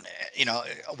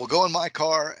 we'll go in my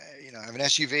car, I have an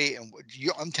SUV, and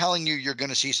I'm telling you, you're going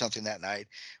to see something that night.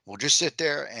 We'll just sit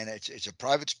there, and it's a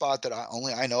private spot that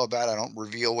I know about. I don't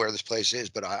reveal where this place is,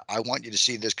 but I want you to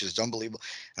see this because it's unbelievable.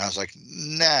 And I was like,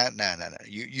 nah.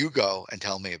 You go and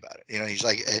tell me about it. He's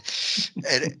like,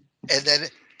 and then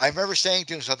I remember saying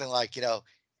to him something like,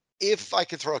 if I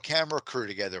could throw a camera crew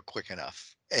together quick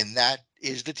enough, and that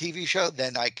is the TV show,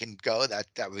 then I can go. That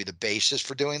would be the basis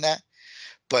for doing that.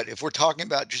 But if we're talking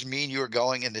about just me and you are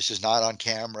going, and this is not on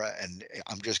camera, and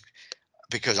I'm just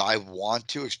because I want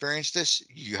to experience this,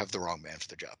 you have the wrong man for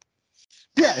the job.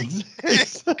 Yeah,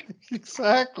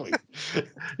 exactly.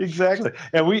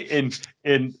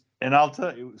 And I'll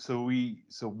tell you.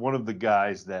 So one of the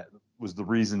guys that was the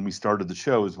reason we started the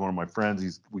show is one of my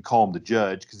friends. We call him the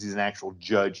judge because he's an actual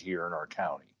judge here in our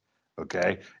county.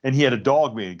 Okay, and he had a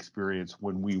dog man experience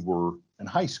when we were in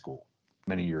high school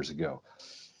many years ago.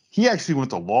 He actually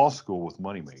went to law school with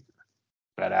Moneymaker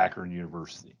at Akron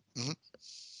University. Mm-hmm.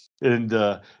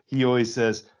 And he always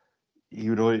says, he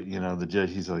would always, the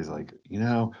judge, he's always like,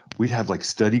 we'd have like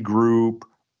study group,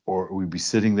 or we'd be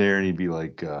sitting there and he'd be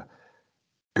like,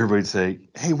 everybody'd say,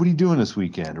 hey, what are you doing this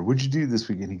weekend? Or what'd you do this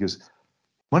weekend? He goes,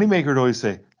 Moneymaker would always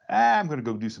say, I'm going to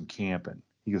go do some camping.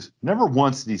 He goes, never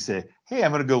once did he say, hey,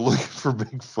 I'm going to go looking for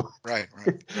Bigfoot. Right.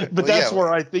 But that's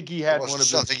where I think he had one of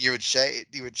something you would say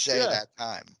that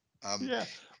time.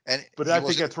 But I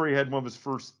think that's where he had one of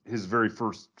his very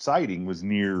first sighting was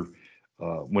near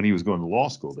when he was going to law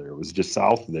school there. It was just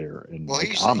south there. And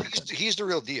he's the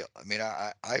real deal. I mean,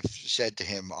 I've said to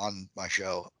him on my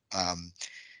show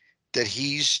that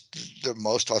he's the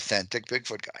most authentic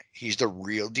Bigfoot guy. He's the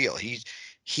real deal. He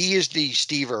is the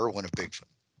Steve Irwin of Bigfoot.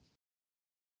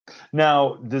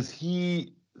 Now, does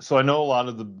he? So I know a lot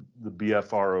of the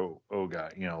BFRO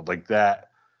guy, like that.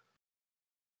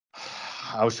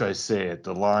 How should I say it?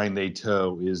 The line they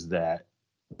toe is that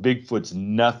Bigfoot's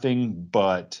nothing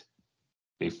but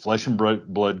a flesh and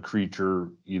blood creature,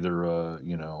 either a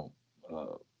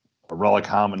relic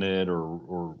hominid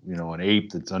or an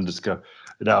ape that's undiscovered.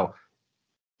 Now,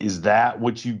 is that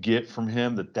what you get from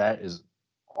him? That is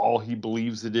all he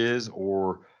believes it is,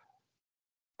 or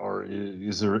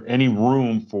is there any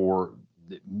room for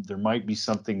there might be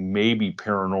something maybe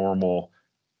paranormal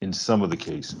in some of the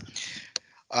cases?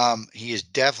 He is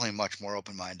definitely much more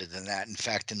open-minded than that. In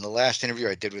fact, in the last interview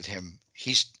I did with him,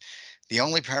 he's the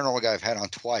only paranormal guy I've had on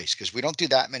twice because we don't do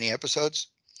that many episodes.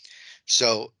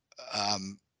 So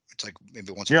it's like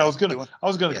maybe once. Yeah, I was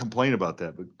gonna complain about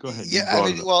that, but go ahead. Yeah,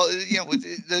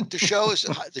 the show is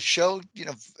the show.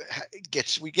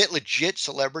 We get legit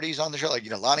celebrities on the show, like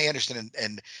Lonnie Anderson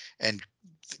and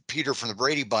Peter from the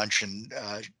Brady Bunch, and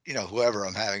whoever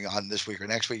I'm having on this week or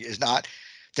next week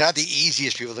they're not the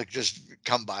easiest people to just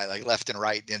come by like left and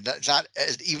right. And it's not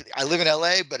even, I live in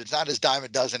LA, but it's not as dime a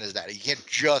dozen as that. You can't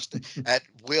just at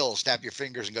will snap your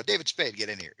fingers and go, David Spade, get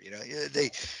in here.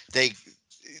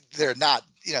 They're not,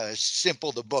 as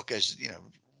simple to book as,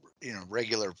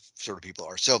 regular sort of people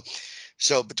are. So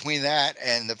between that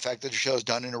and the fact that the show is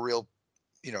done in a real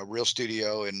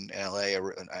studio in LA,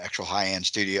 an actual high-end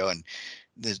studio, and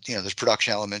there's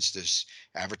production elements, there's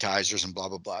advertisers and blah,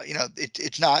 blah, blah.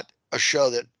 It's not a show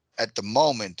that at the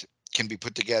moment can be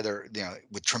put together,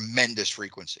 with tremendous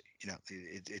frequency.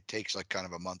 It takes like kind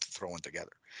of a month to throw one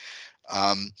together.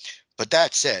 But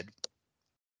that said,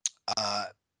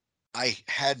 I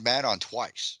had Matt on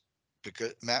twice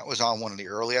because Matt was on one of the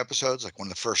early episodes, like one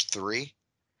of the first three.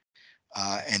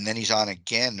 And then he's on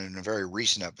again in a very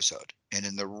recent episode. And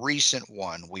in the recent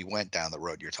one, we went down the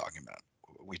road you're talking about.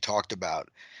 We talked about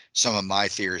some of my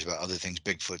theories about other things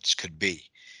Bigfoots could be.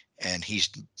 And he's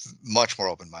much more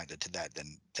open-minded to that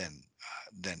than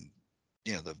the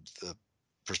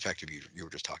perspective you were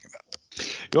just talking about.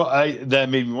 That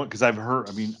made me want, because I've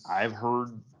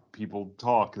heard people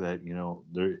talk that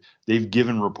they've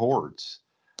given reports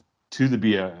to the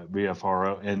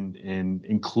BFRO and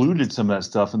included some of that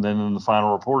stuff, and then in the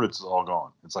final report, it's all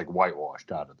gone. It's like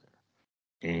whitewashed out of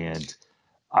there. And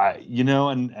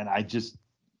and I just.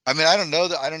 I mean, I don't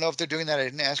know if they're doing that. I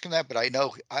didn't ask him that, but I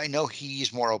know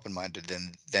he's more open-minded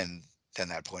than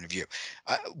that point of view.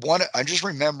 I'm just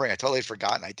remembering. I totally had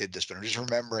forgotten I did this, but I'm just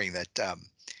remembering that.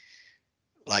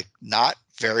 Like not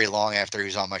very long after he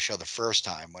was on my show the first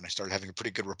time, when I started having a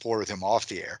pretty good rapport with him off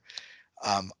the air,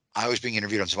 I was being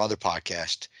interviewed on some other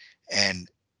podcast, and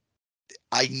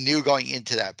I knew going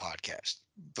into that podcast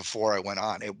before I went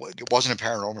on, it wasn't a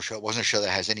paranormal show. It wasn't a show that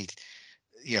has any,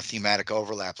 thematic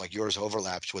overlap like yours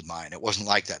overlaps with mine. It wasn't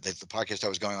like that. The podcast I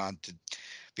was going on to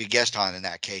be a guest on in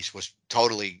that case was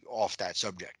totally off that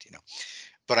subject,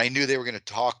 But I knew they were going to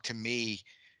talk to me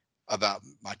about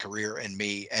my career and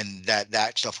me, and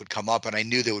that stuff would come up, and I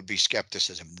knew there would be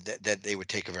skepticism, that they would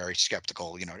take a very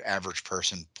skeptical, average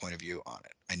person point of view on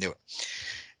it. I knew it.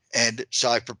 And so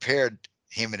I prepared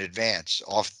him in advance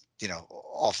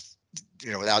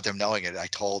without them knowing it. I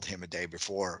told him a day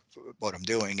before what I'm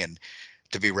doing and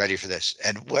to be ready for this.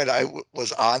 And when I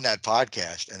was on that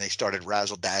podcast and they started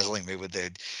razzle dazzling me with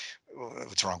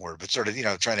what's the wrong word, but sort of,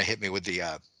 trying to hit me with the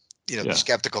the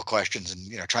skeptical questions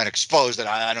and, trying to expose that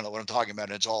I don't know what I'm talking about.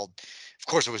 And it's all, of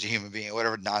course it was a human being,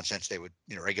 whatever nonsense they would,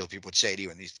 regular people would say to you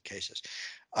in these cases.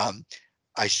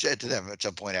 I said to them at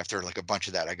some point after like a bunch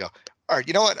of that, I go, all right,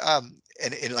 you know what?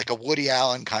 And in like a Woody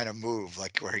Allen kind of move,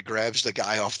 like where he grabs the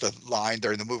guy off the line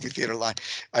during the movie theater line,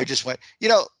 I just went,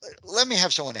 let me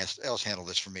have someone else handle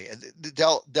this for me, and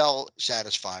they'll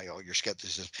satisfy all your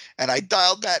skepticism. And I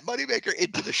dialed Matt Moneymaker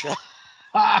into the show.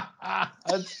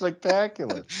 That's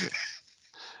spectacular.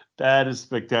 That is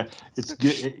spectacular. It's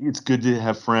good. It's good to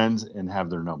have friends and have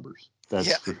their numbers.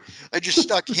 That's I just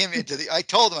stuck him into I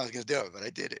told him I was going to do it, but I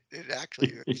did it. It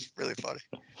was really funny.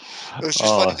 It was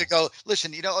just funny to go,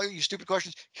 listen, you stupid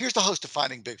questions. Here's the host of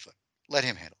Finding Bigfoot. Let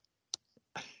him handle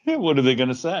it. What are they going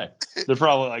to say? They're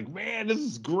probably like, man, this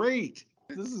is great.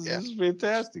 This is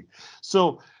fantastic.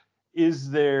 So is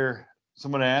there,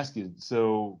 someone asked you,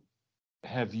 so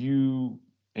have you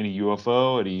any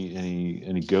UFO,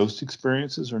 any ghost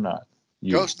experiences or not?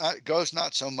 Ghost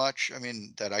not so much. I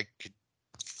mean, that I could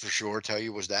for sure tell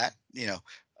you was that,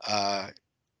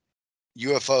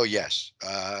 UFO, yes.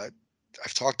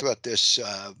 I've talked about this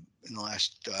in the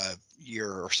last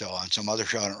year or so on some other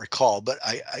show. I don't recall, but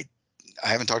I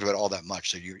haven't talked about it all that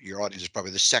much. So your audience is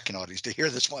probably the second audience to hear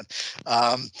this one.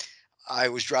 I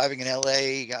was driving in LA,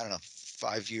 I don't know,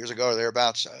 5 years ago or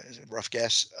thereabouts, rough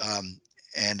guess.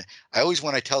 And I always,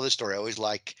 when I tell this story, I always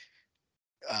like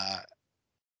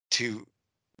to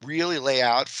really lay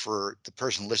out for the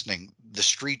person listening the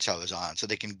streets I was on, so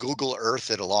they can Google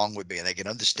Earth it along with me, and they can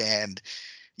understand,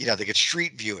 they could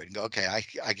street view it and go, okay,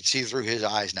 I can see through his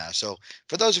eyes now. So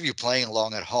for those of you playing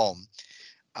along at home,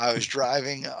 I was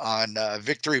driving on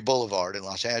Victory Boulevard in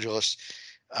Los Angeles,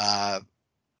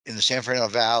 in the San Fernando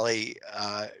Valley,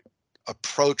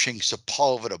 approaching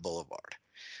Sepulveda Boulevard,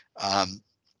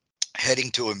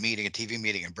 heading to a TV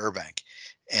meeting in Burbank.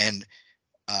 And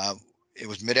it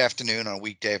was mid-afternoon on a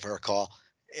weekday, if I recall.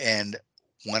 And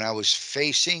when I was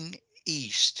facing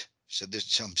east, so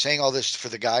I'm saying all this for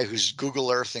the guy who's Google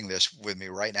Earthing this with me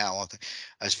right now.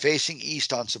 I was facing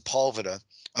east on Sepulveda.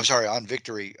 I'm sorry, on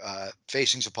Victory,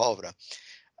 facing Sepulveda.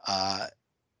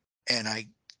 And I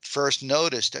first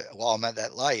noticed, while I'm at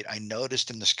that light, I noticed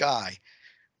in the sky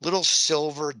little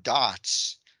silver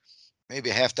dots, maybe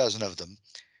a half dozen of them,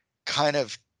 kind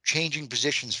of changing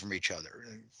positions from each other.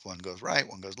 One goes right,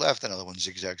 one goes left, another one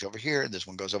zigzags over here, and this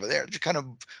one goes over there. Just kind of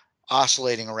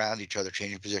oscillating around each other,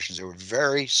 changing positions. They were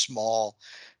very small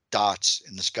dots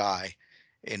in the sky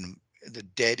in the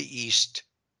dead east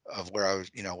of where I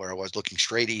was looking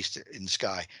straight east in the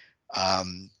sky.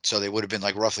 So they would have been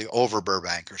like roughly over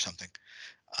Burbank or something.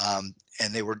 And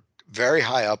they were very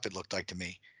high up, it looked like to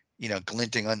me,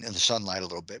 glinting in the sunlight a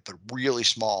little bit, but really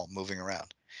small, moving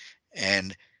around.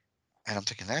 And I'm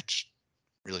thinking, that's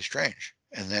really strange.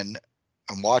 And then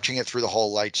I'm watching it through the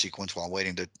whole light sequence while I'm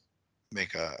waiting to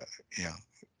make a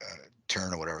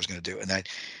turn or whatever I was going to do. And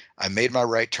I made my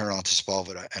right turn onto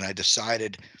Sepulveda, and I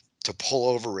decided to pull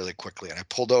over really quickly. And I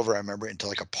pulled over, I remember, into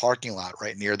like a parking lot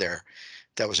right near there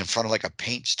that was in front of like a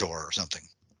paint store or something.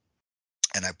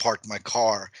 And I parked my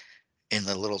car in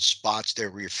the little spots there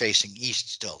where you're facing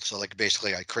east still. So like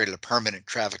basically I created a permanent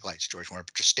traffic light situation where I'm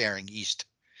just staring east,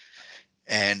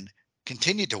 and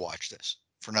continued to watch this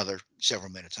for another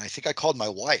several minutes. And I think I called my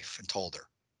wife and told her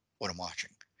what I'm watching.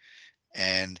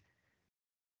 And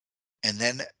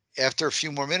then after a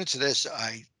few more minutes of this,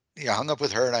 I hung up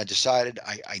with her, and I decided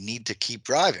I need to keep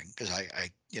driving because I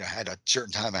had a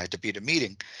certain time I had to be at a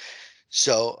meeting.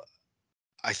 So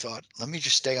I thought, let me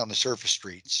just stay on the surface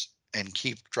streets and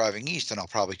keep driving east, and I'll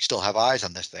probably still have eyes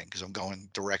on this thing because I'm going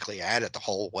directly at it the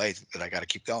whole way that I got to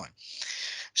keep going.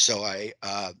 So I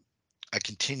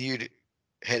continued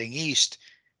heading east,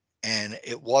 and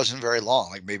it wasn't very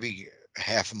long, like maybe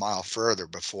half a mile further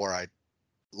before I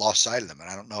lost sight of them. And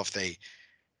I don't know if they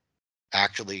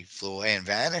actually flew away and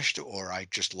vanished, or I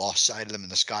just lost sight of them in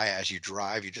the sky. As you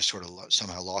drive, you just sort of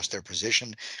somehow lost their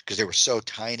position because they were so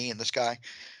tiny in the sky.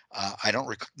 I don't,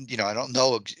 I don't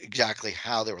know exactly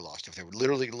how they were lost. If they were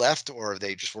literally left, or if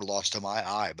they just were lost to my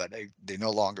eye, but they no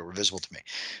longer were visible to me.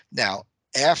 Now,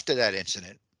 after that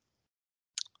incident,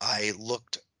 I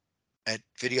looked at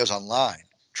videos online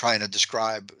trying to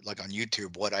describe, like on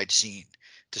YouTube, what I'd seen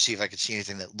to see if I could see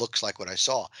anything that looks like what I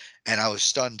saw. And I was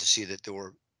stunned to see that there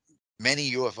were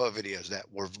many UFO videos that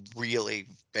were really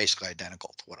basically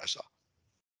identical to what I saw.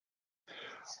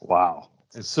 Wow.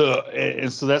 And so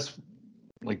that's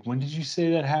like, when did you say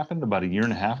that happened? About a year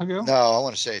and a half ago? No, I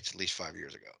want to say it's at least 5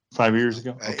 years ago. 5 years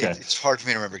ago? Okay. It's hard for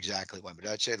me to remember exactly when, but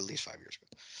I'd say at least 5 years ago.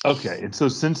 Okay. And so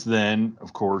since then,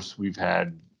 of course, we've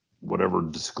had whatever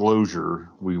disclosure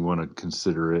we want to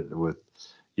consider it with,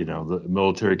 the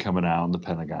military coming out and the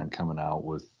Pentagon coming out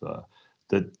with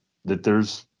that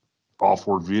there's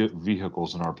off-road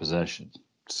vehicles in our possession.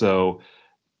 So,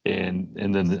 and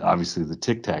then obviously the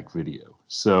Tic Tac video.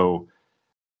 So,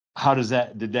 how did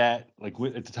that, like,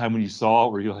 at the time when you saw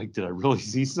it, were you like, did I really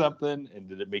see something? And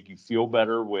did it make you feel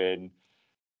better when,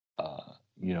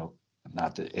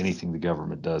 not that anything the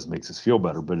government does makes us feel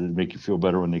better, but did it make you feel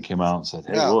better when they came out and said,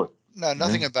 hey, look? No,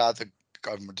 nothing about the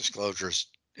government disclosures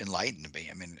enlightened me.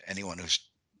 I mean, anyone who's,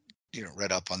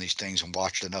 read up on these things and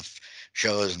watched enough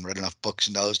shows and read enough books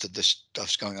knows that this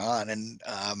stuff's going on. And,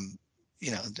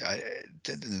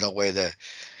 no way the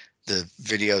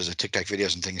videos, the Tic Tac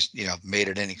videos and things, made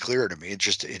it any clearer to me. It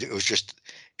was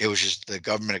just the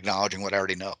government acknowledging what I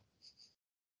already know.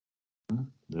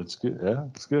 That's good. Yeah,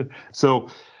 that's good. So,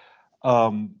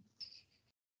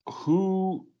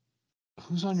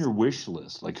 who's on your wish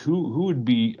list? Like, who would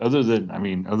be, other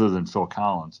than Phil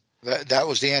Collins? That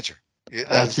was the answer.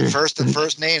 That was the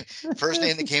first name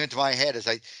that came into my head. As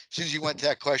soon as you went to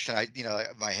that question,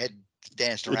 my head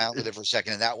danced around with it for a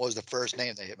second, and that was the first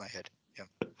name that hit my head. Yeah.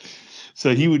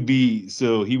 So he would be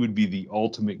the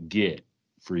ultimate get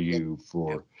for you.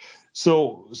 Yep.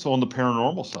 So on the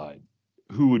paranormal side,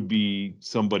 who would be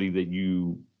somebody that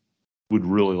you would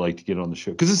really like to get on the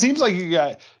show? Because it seems like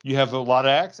you have a lot of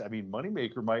acts. I mean,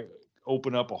 Moneymaker might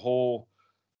open up a whole,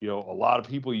 a lot of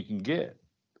people you can get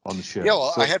on the show. Yeah,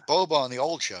 well, I had Bobo on the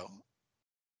old show.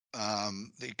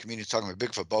 The comedian's talking about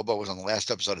Bigfoot. Bobo was on the last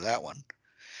episode of that one.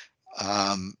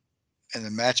 And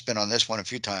then Matt's been on this one a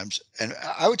few times. And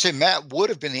I would say Matt would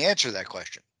have been the answer to that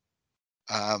question.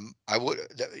 I would,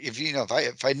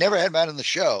 if I never had Matt on the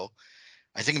show,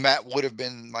 I think Matt would have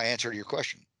been my answer to your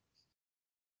question.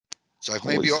 So I've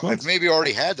maybe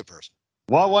already had the person.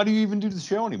 Why do you even do the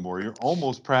show anymore? You're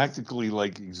almost practically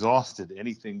like exhausted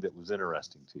anything that was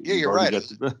interesting to you. Yeah, you're right.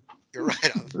 You're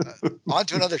right. On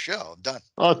to another show. I'm done.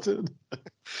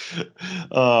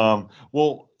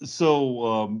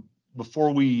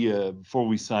 Before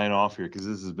we sign off here, because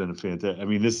this has been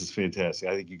this is fantastic.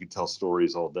 I think you could tell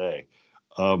stories all day.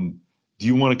 Do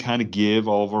you want to kind of give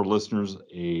all of our listeners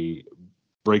a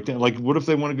breakdown? Like, what if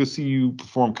they want to go see you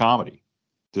perform comedy?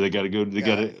 Do they got to go? Do they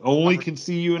got to only can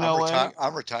see you in LA?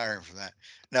 I'm retiring from that.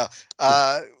 No,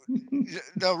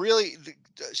 no, really.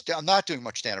 I'm not doing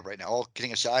much stand-up right now. All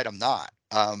kidding aside, I'm not.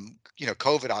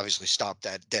 COVID obviously stopped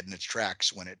that dead in its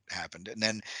tracks when it happened, and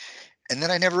then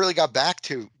I never really got back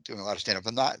to doing a lot of stand-up.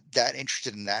 I'm not that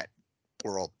interested in that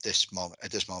world at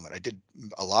this moment. I did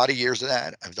a lot of years of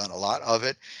that. I've done a lot of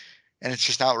it, and it's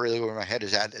just not really where my head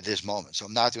is at this moment. So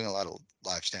I'm not doing a lot of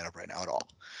live stand-up right now at all.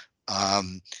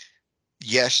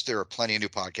 Yes, there are plenty of new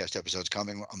podcast episodes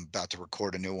coming. I'm about to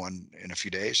record a new one in a few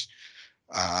days.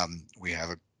 We have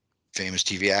a famous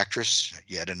TV actress,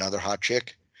 yet another hot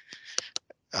chick,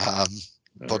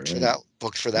 booked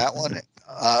for that one.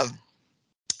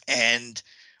 And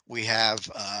we have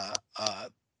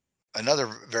another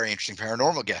very interesting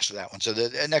paranormal guest for that one. So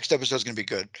the next episode is going to be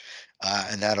good,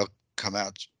 and that'll come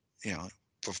out,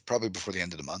 probably before the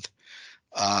end of the month.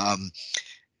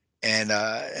 And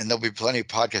there'll be plenty of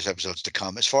podcast episodes to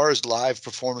come. As far as live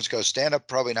performance goes, stand up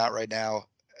probably not right now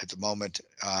at the moment.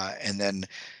 And then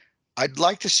I'd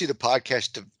like to see the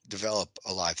podcast develop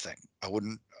a live thing.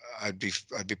 I'd be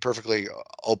perfectly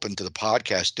open to the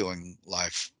podcast doing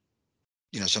live,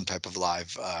 some type of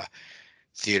live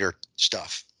theater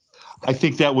stuff. I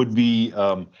think that would be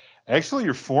actually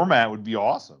your format would be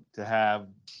awesome to have,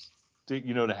 to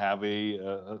have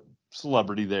a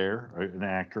celebrity there, right? An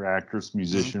actor, actress,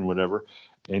 musician, whatever,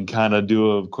 and kind of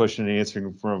do a question and answering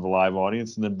in front of a live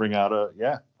audience, and then bring out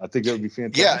I think that would be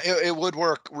fantastic. Yeah, it would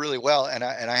work really well, and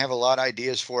I have a lot of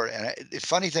ideas for it. And the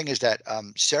funny thing is that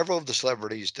several of the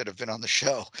celebrities that have been on the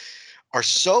show are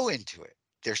so into it.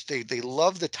 They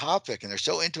love the topic, and they're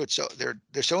so into it. So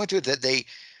they're so into it that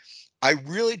I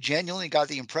really genuinely got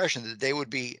the impression that they would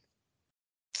be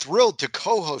thrilled to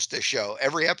co-host this show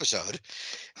every episode,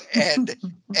 and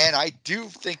and I do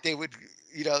think they would,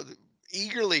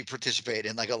 eagerly participate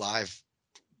in like a live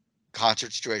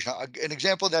concert situation. An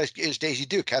example of that is Daisy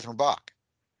Duke, Catherine Bach,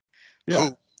 Yeah.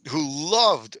 who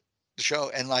loved the show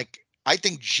and I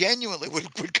think genuinely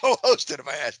would co-host it if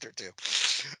I asked her to.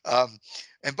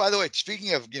 And by the way,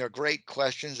 speaking of great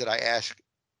questions that I ask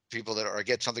people or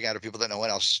get something out of people that no one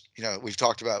else, we've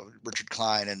talked about Richard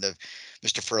Klein and the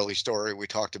Mr. Furley story. We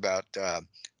talked about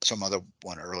some other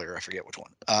one earlier. I forget which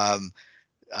one.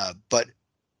 But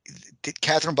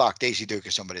Catherine Bach, Daisy Duke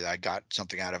is somebody that I got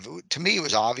something out of. To me, it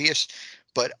was obvious,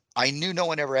 but I knew no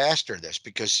one ever asked her this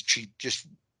because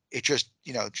it's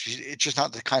just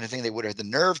not the kind of thing they would have the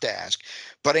nerve to ask.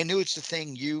 But I knew it's the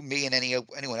thing you, me, and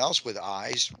anyone else with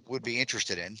eyes would be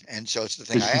interested in, and so it's the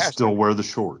thing I asked. Does she still wear the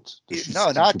shorts?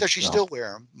 No, not does she still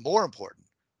wear them. More important,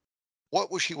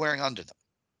 what was she wearing under them?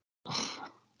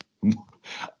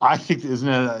 I think isn't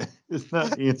that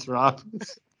the answer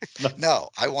obvious? No,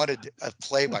 I wanted a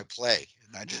play-by-play.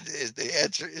 The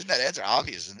answer isn't that answer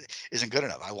obvious? Isn't good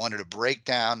enough. I wanted to break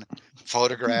down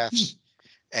photographs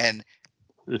and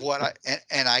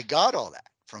I got all that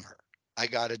from her. I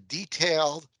got a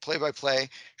detailed play-by-play.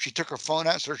 She took her phone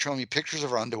out and started showing me pictures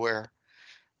of her underwear,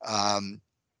 and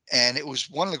it was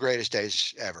one of the greatest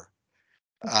days ever.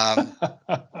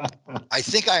 I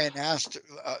think I announced,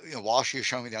 while she was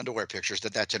showing me the underwear pictures,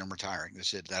 that's it. I'm retiring.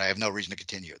 That's it. That I have no reason to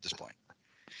continue at this point.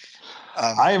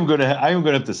 I am gonna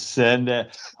have to send.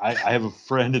 I have a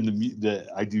friend that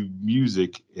I do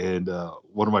music, and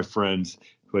one of my friends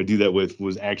who I do that with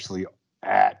was actually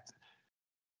at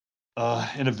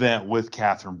an event with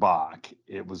Catherine Bach.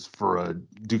 It was for a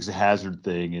Dukes of Hazzard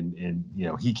thing, and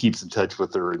he keeps in touch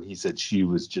with her, and he said she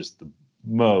was just the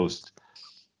most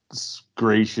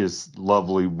gracious,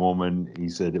 lovely woman. He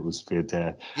said it was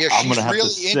fantastic. Yeah, I'm gonna have really to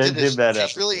send him that She's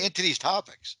episode. really into these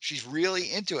topics. She's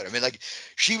really into it. I mean,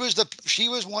 she was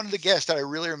one of the guests that I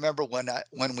really remember when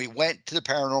we went to the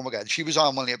Paranormal Guy. She was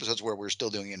on one of the episodes where we were still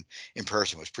doing it in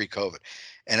person. It was pre-COVID,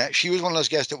 and she was one of those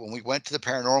guests that when we went to the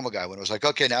Paranormal Guy, when it was like,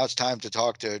 okay, now it's time to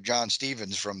talk to John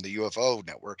Stevens from the UFO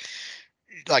Network.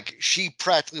 She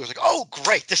practically was like, "Oh,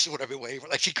 great! This is what I've been waiting for."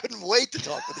 She couldn't wait to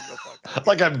talk with the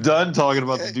UFO guy. I'm done talking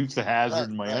about the Dukes of Hazzard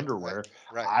in my underwear.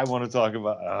 Right. I want to talk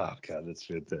about. Oh God, that's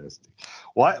fantastic.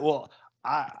 Well,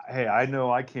 I know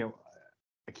I can't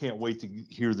wait to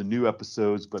hear the new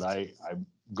episodes, but I'm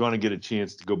going to get a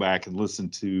chance to go back and listen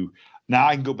to. Now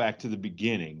I can go back to the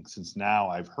beginning since now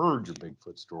I've heard your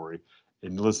Bigfoot story.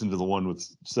 And listen to the one with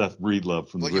Seth Breedlove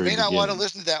from the very beginning. You may not want to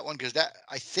listen to that one because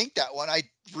I think that one I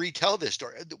retell this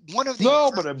story. One of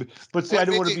the but see, I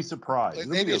don't want to be surprised.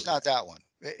 Maybe it's not that one.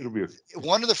 It'll be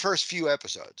one of the first few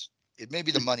episodes. It may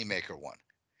be the Moneymaker one.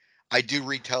 I do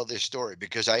retell this story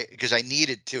because I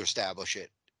needed to establish it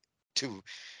to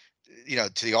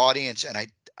the audience, and I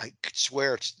could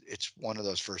swear it's one of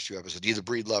those first few episodes, either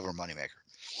Breedlove or Moneymaker.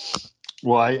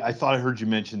 Well, I thought I heard you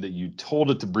mention that you told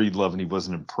it to Breedlove and he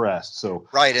wasn't impressed. So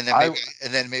right, and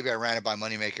then maybe I ran it by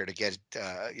Moneymaker to get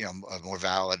a more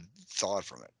valid thought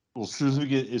from it. Well, as soon as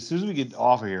we get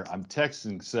off of here, I'm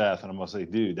texting Seth and I'm gonna say,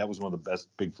 dude, that was one of the best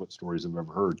Bigfoot stories I've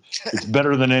ever heard. It's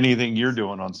better than anything you're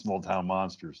doing on Small Town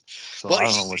Monsters. So I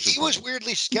don't know what he was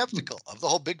weirdly skeptical of the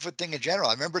whole Bigfoot thing in general.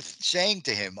 I remember saying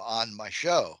to him on my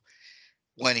show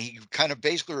when he kind of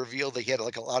basically revealed that he had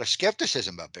a lot of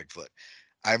skepticism about Bigfoot.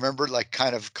 I remember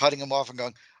kind of cutting him off and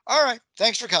going, "All right,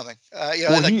 thanks for coming."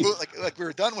 We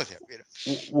were done with him.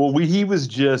 Well, he was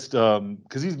just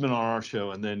because he's been on our show,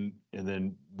 and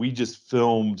then we just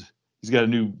filmed. He's got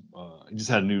he just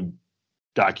had a new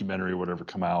documentary or whatever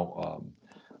come out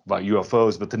about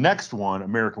UFOs. But the next one,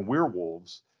 American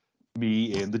Werewolves,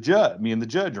 me and the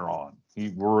judge are on.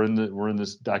 We're in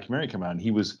this documentary come out, and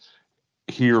he was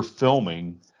here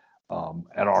filming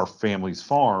at our family's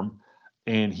farm.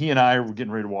 And he and I were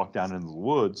getting ready to walk down into the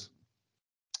woods,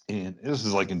 and this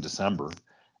is in December.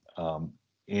 And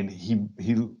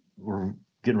we're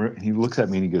getting ready, and he looks at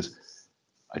me and he goes,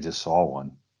 "I just saw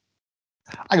one."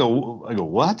 I go,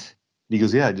 "What?" And he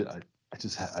goes, "Yeah,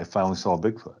 I finally saw a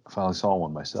Bigfoot. I finally saw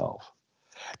one myself."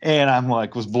 And I'm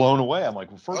was blown away. I'm like,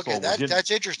 "Well, first of all,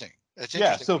 that's interesting. That's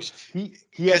Yeah, interesting. so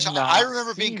he had not I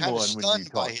remember being seen kind of one when you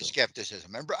stunned by talked his to him.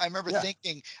 skepticism. I remember Yeah.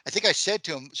 thinking, I think I said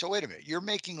to him, so wait a minute, you're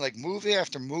making like movie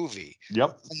after movie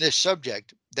Yep. on this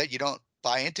subject that you don't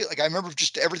buy into? Like, I remember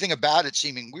just everything about it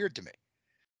seeming weird to me.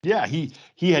 Yeah, he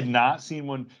had not seen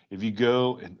one. If you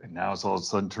go, and now it's all of a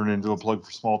sudden turned into a plug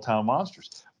for Small Town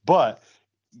Monsters. But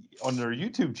on their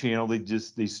YouTube channel,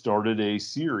 they started a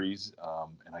series,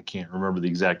 and I can't remember the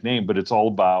exact name, but it's all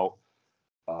about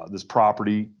this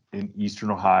property in Eastern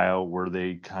Ohio where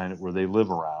they live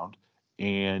around,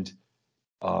 and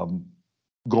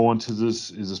going to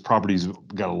this property's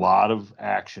got a lot of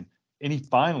action, and he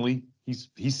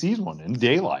sees one in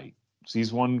daylight,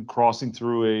 sees one crossing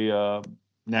through a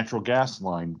natural gas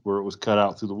line where it was cut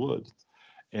out through the woods,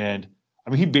 and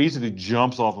I mean he basically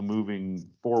jumps off a moving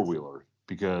four-wheeler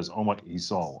because he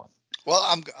saw one. Well,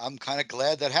 I'm kind of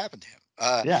glad that happened to him.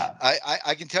 Yeah.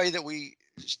 I can tell you that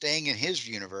staying in his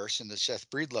universe in the Seth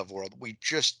Breedlove world,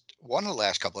 one of the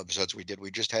last couple episodes we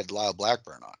just had Lyle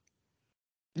Blackburn on.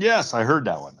 Yes, I heard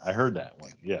that one.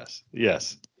 Yes.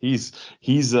 And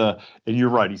you're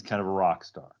right. He's kind of a rock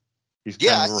star.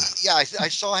 I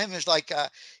saw him as like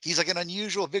he's like an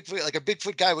unusual Bigfoot, like a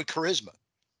Bigfoot guy with charisma.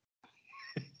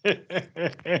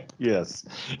 Yes,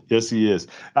 he is.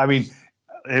 I mean,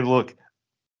 hey, look,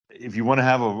 if you want to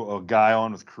have a guy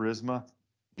on with charisma,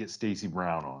 get Stacy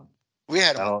Brown on. We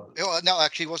had him. No,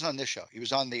 actually, he wasn't on this show. He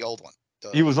was on the old one.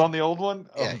 He was on the old one.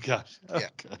 Yeah, oh gosh.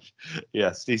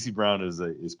 Yeah. Stacy Brown is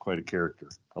quite a character.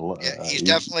 He's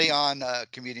definitely on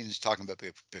comedians talking about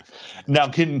Bigfoot.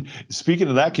 Now, speaking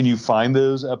of that, can you find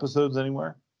those episodes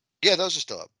anywhere? Yeah, those are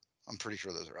still up. I'm pretty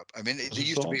sure those are up. I mean, there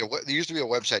used to be a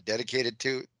website dedicated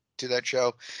to that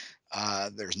show.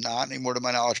 There's not anymore to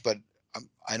my knowledge, but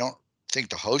I don't think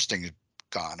the hosting is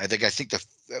gone. I think the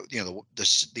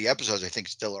episodes I think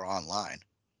still are online.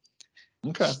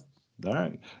 Okay. All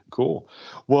right. Cool.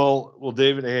 Well,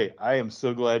 David, hey, I am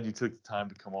so glad you took the time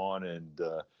to come on and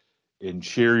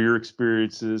share your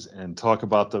experiences and talk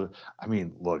about I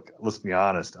mean, look, let's be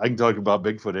honest. I can talk about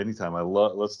Bigfoot anytime.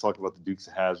 Let's talk about the Dukes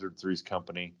of Hazzard, Three's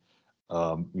Company.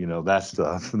 That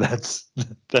stuff.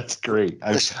 That's great.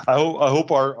 I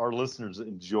hope our listeners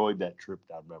enjoyed that trip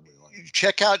down memory lane.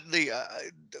 Check out the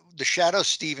Shadoe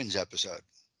Stevens episode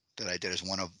that I did as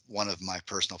one of my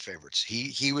personal favorites.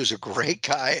 He was a great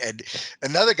guy, and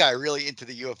another guy really into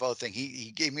the UFO thing.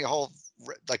 He gave me a whole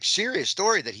like serious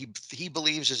story that he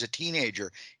believes as a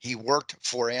teenager he worked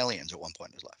for aliens at one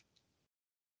point in his life.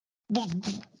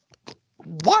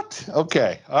 What?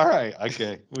 Okay. All right.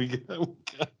 Okay.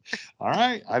 All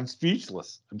right. I'm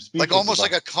speechless. Like almost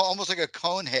like a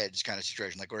Coneheads kind of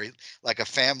situation, like a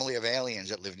family of aliens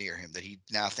that live near him that he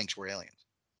now thinks we're aliens.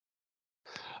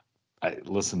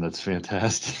 Listen, that's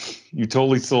fantastic. You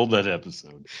totally sold that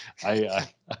episode. I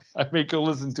may go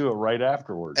listen to it right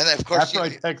afterwards. And of course, after I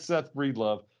text Seth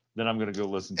Breedlove, then I'm going to go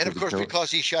listen to it. And of course, because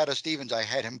he's Shadoe Stevens, I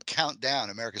had him count down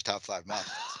America's Top 5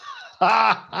 Monsters.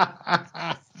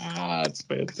 That's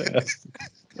fantastic.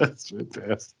 That's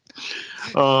fantastic.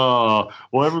 Well,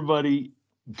 everybody,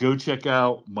 go check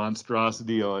out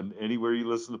Monstrosity on anywhere you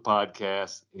listen to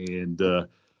podcasts, and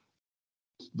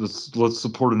let's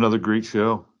support another great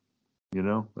show.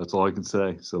 That's all I can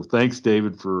say. So thanks,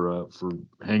 David, for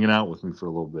hanging out with me for a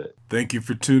little bit. Thank you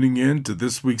for tuning in to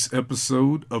this week's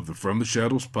episode of the From the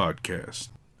Shadows podcast.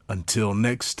 Until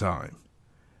next time,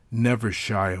 never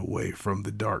shy away from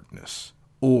the darkness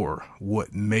or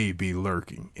what may be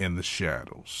lurking in the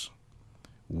shadows.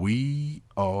 We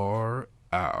are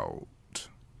out.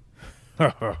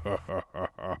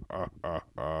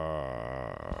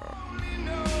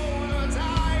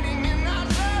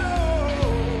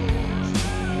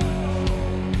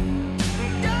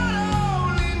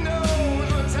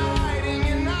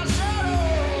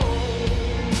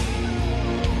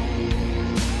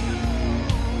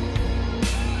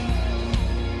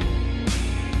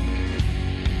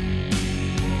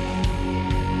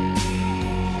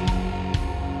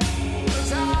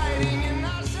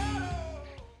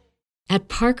 At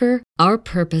Parker, our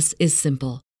purpose is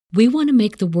simple. We want to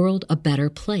make the world a better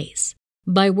place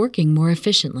by working more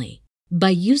efficiently, by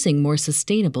using more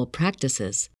sustainable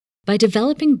practices, by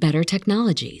developing better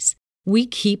technologies. We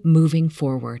keep moving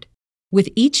forward. With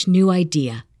each new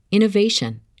idea,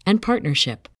 innovation, and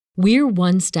partnership, we're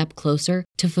one step closer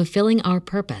to fulfilling our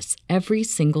purpose every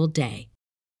single day.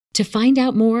 To find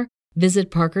out more, visit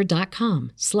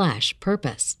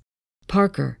parker.com/purpose.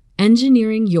 Parker,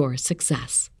 engineering your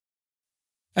success.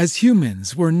 As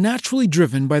humans, we're naturally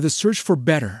driven by the search for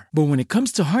better. But when it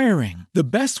comes to hiring, the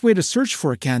best way to search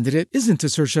for a candidate isn't to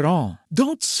search at all.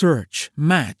 Don't search,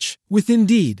 match with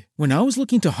Indeed. When I was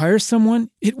looking to hire someone,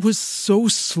 it was so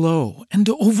slow and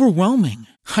overwhelming.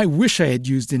 I wish I had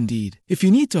used Indeed. If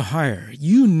you need to hire,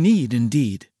 you need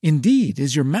Indeed. Indeed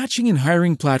is your matching and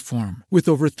hiring platform with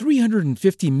over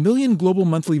 350 million global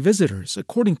monthly visitors,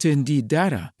 according to Indeed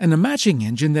data, and a matching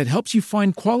engine that helps you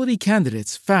find quality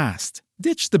candidates fast.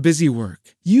 Ditch the busy work.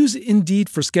 Use Indeed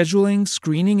for scheduling,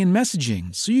 screening, and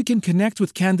messaging so you can connect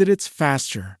with candidates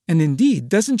faster. And Indeed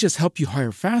doesn't just help you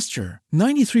hire faster.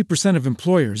 93% of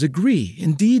employers agree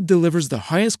Indeed delivers the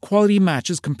highest quality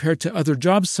matches compared to other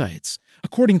job sites,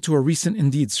 according to a recent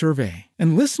Indeed survey.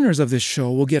 And listeners of this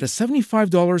show will get a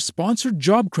 $75 sponsored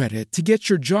job credit to get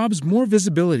your jobs more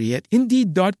visibility at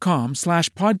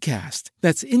Indeed.com/podcast.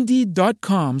 That's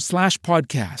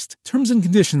Indeed.com/podcast. Terms and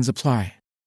conditions apply.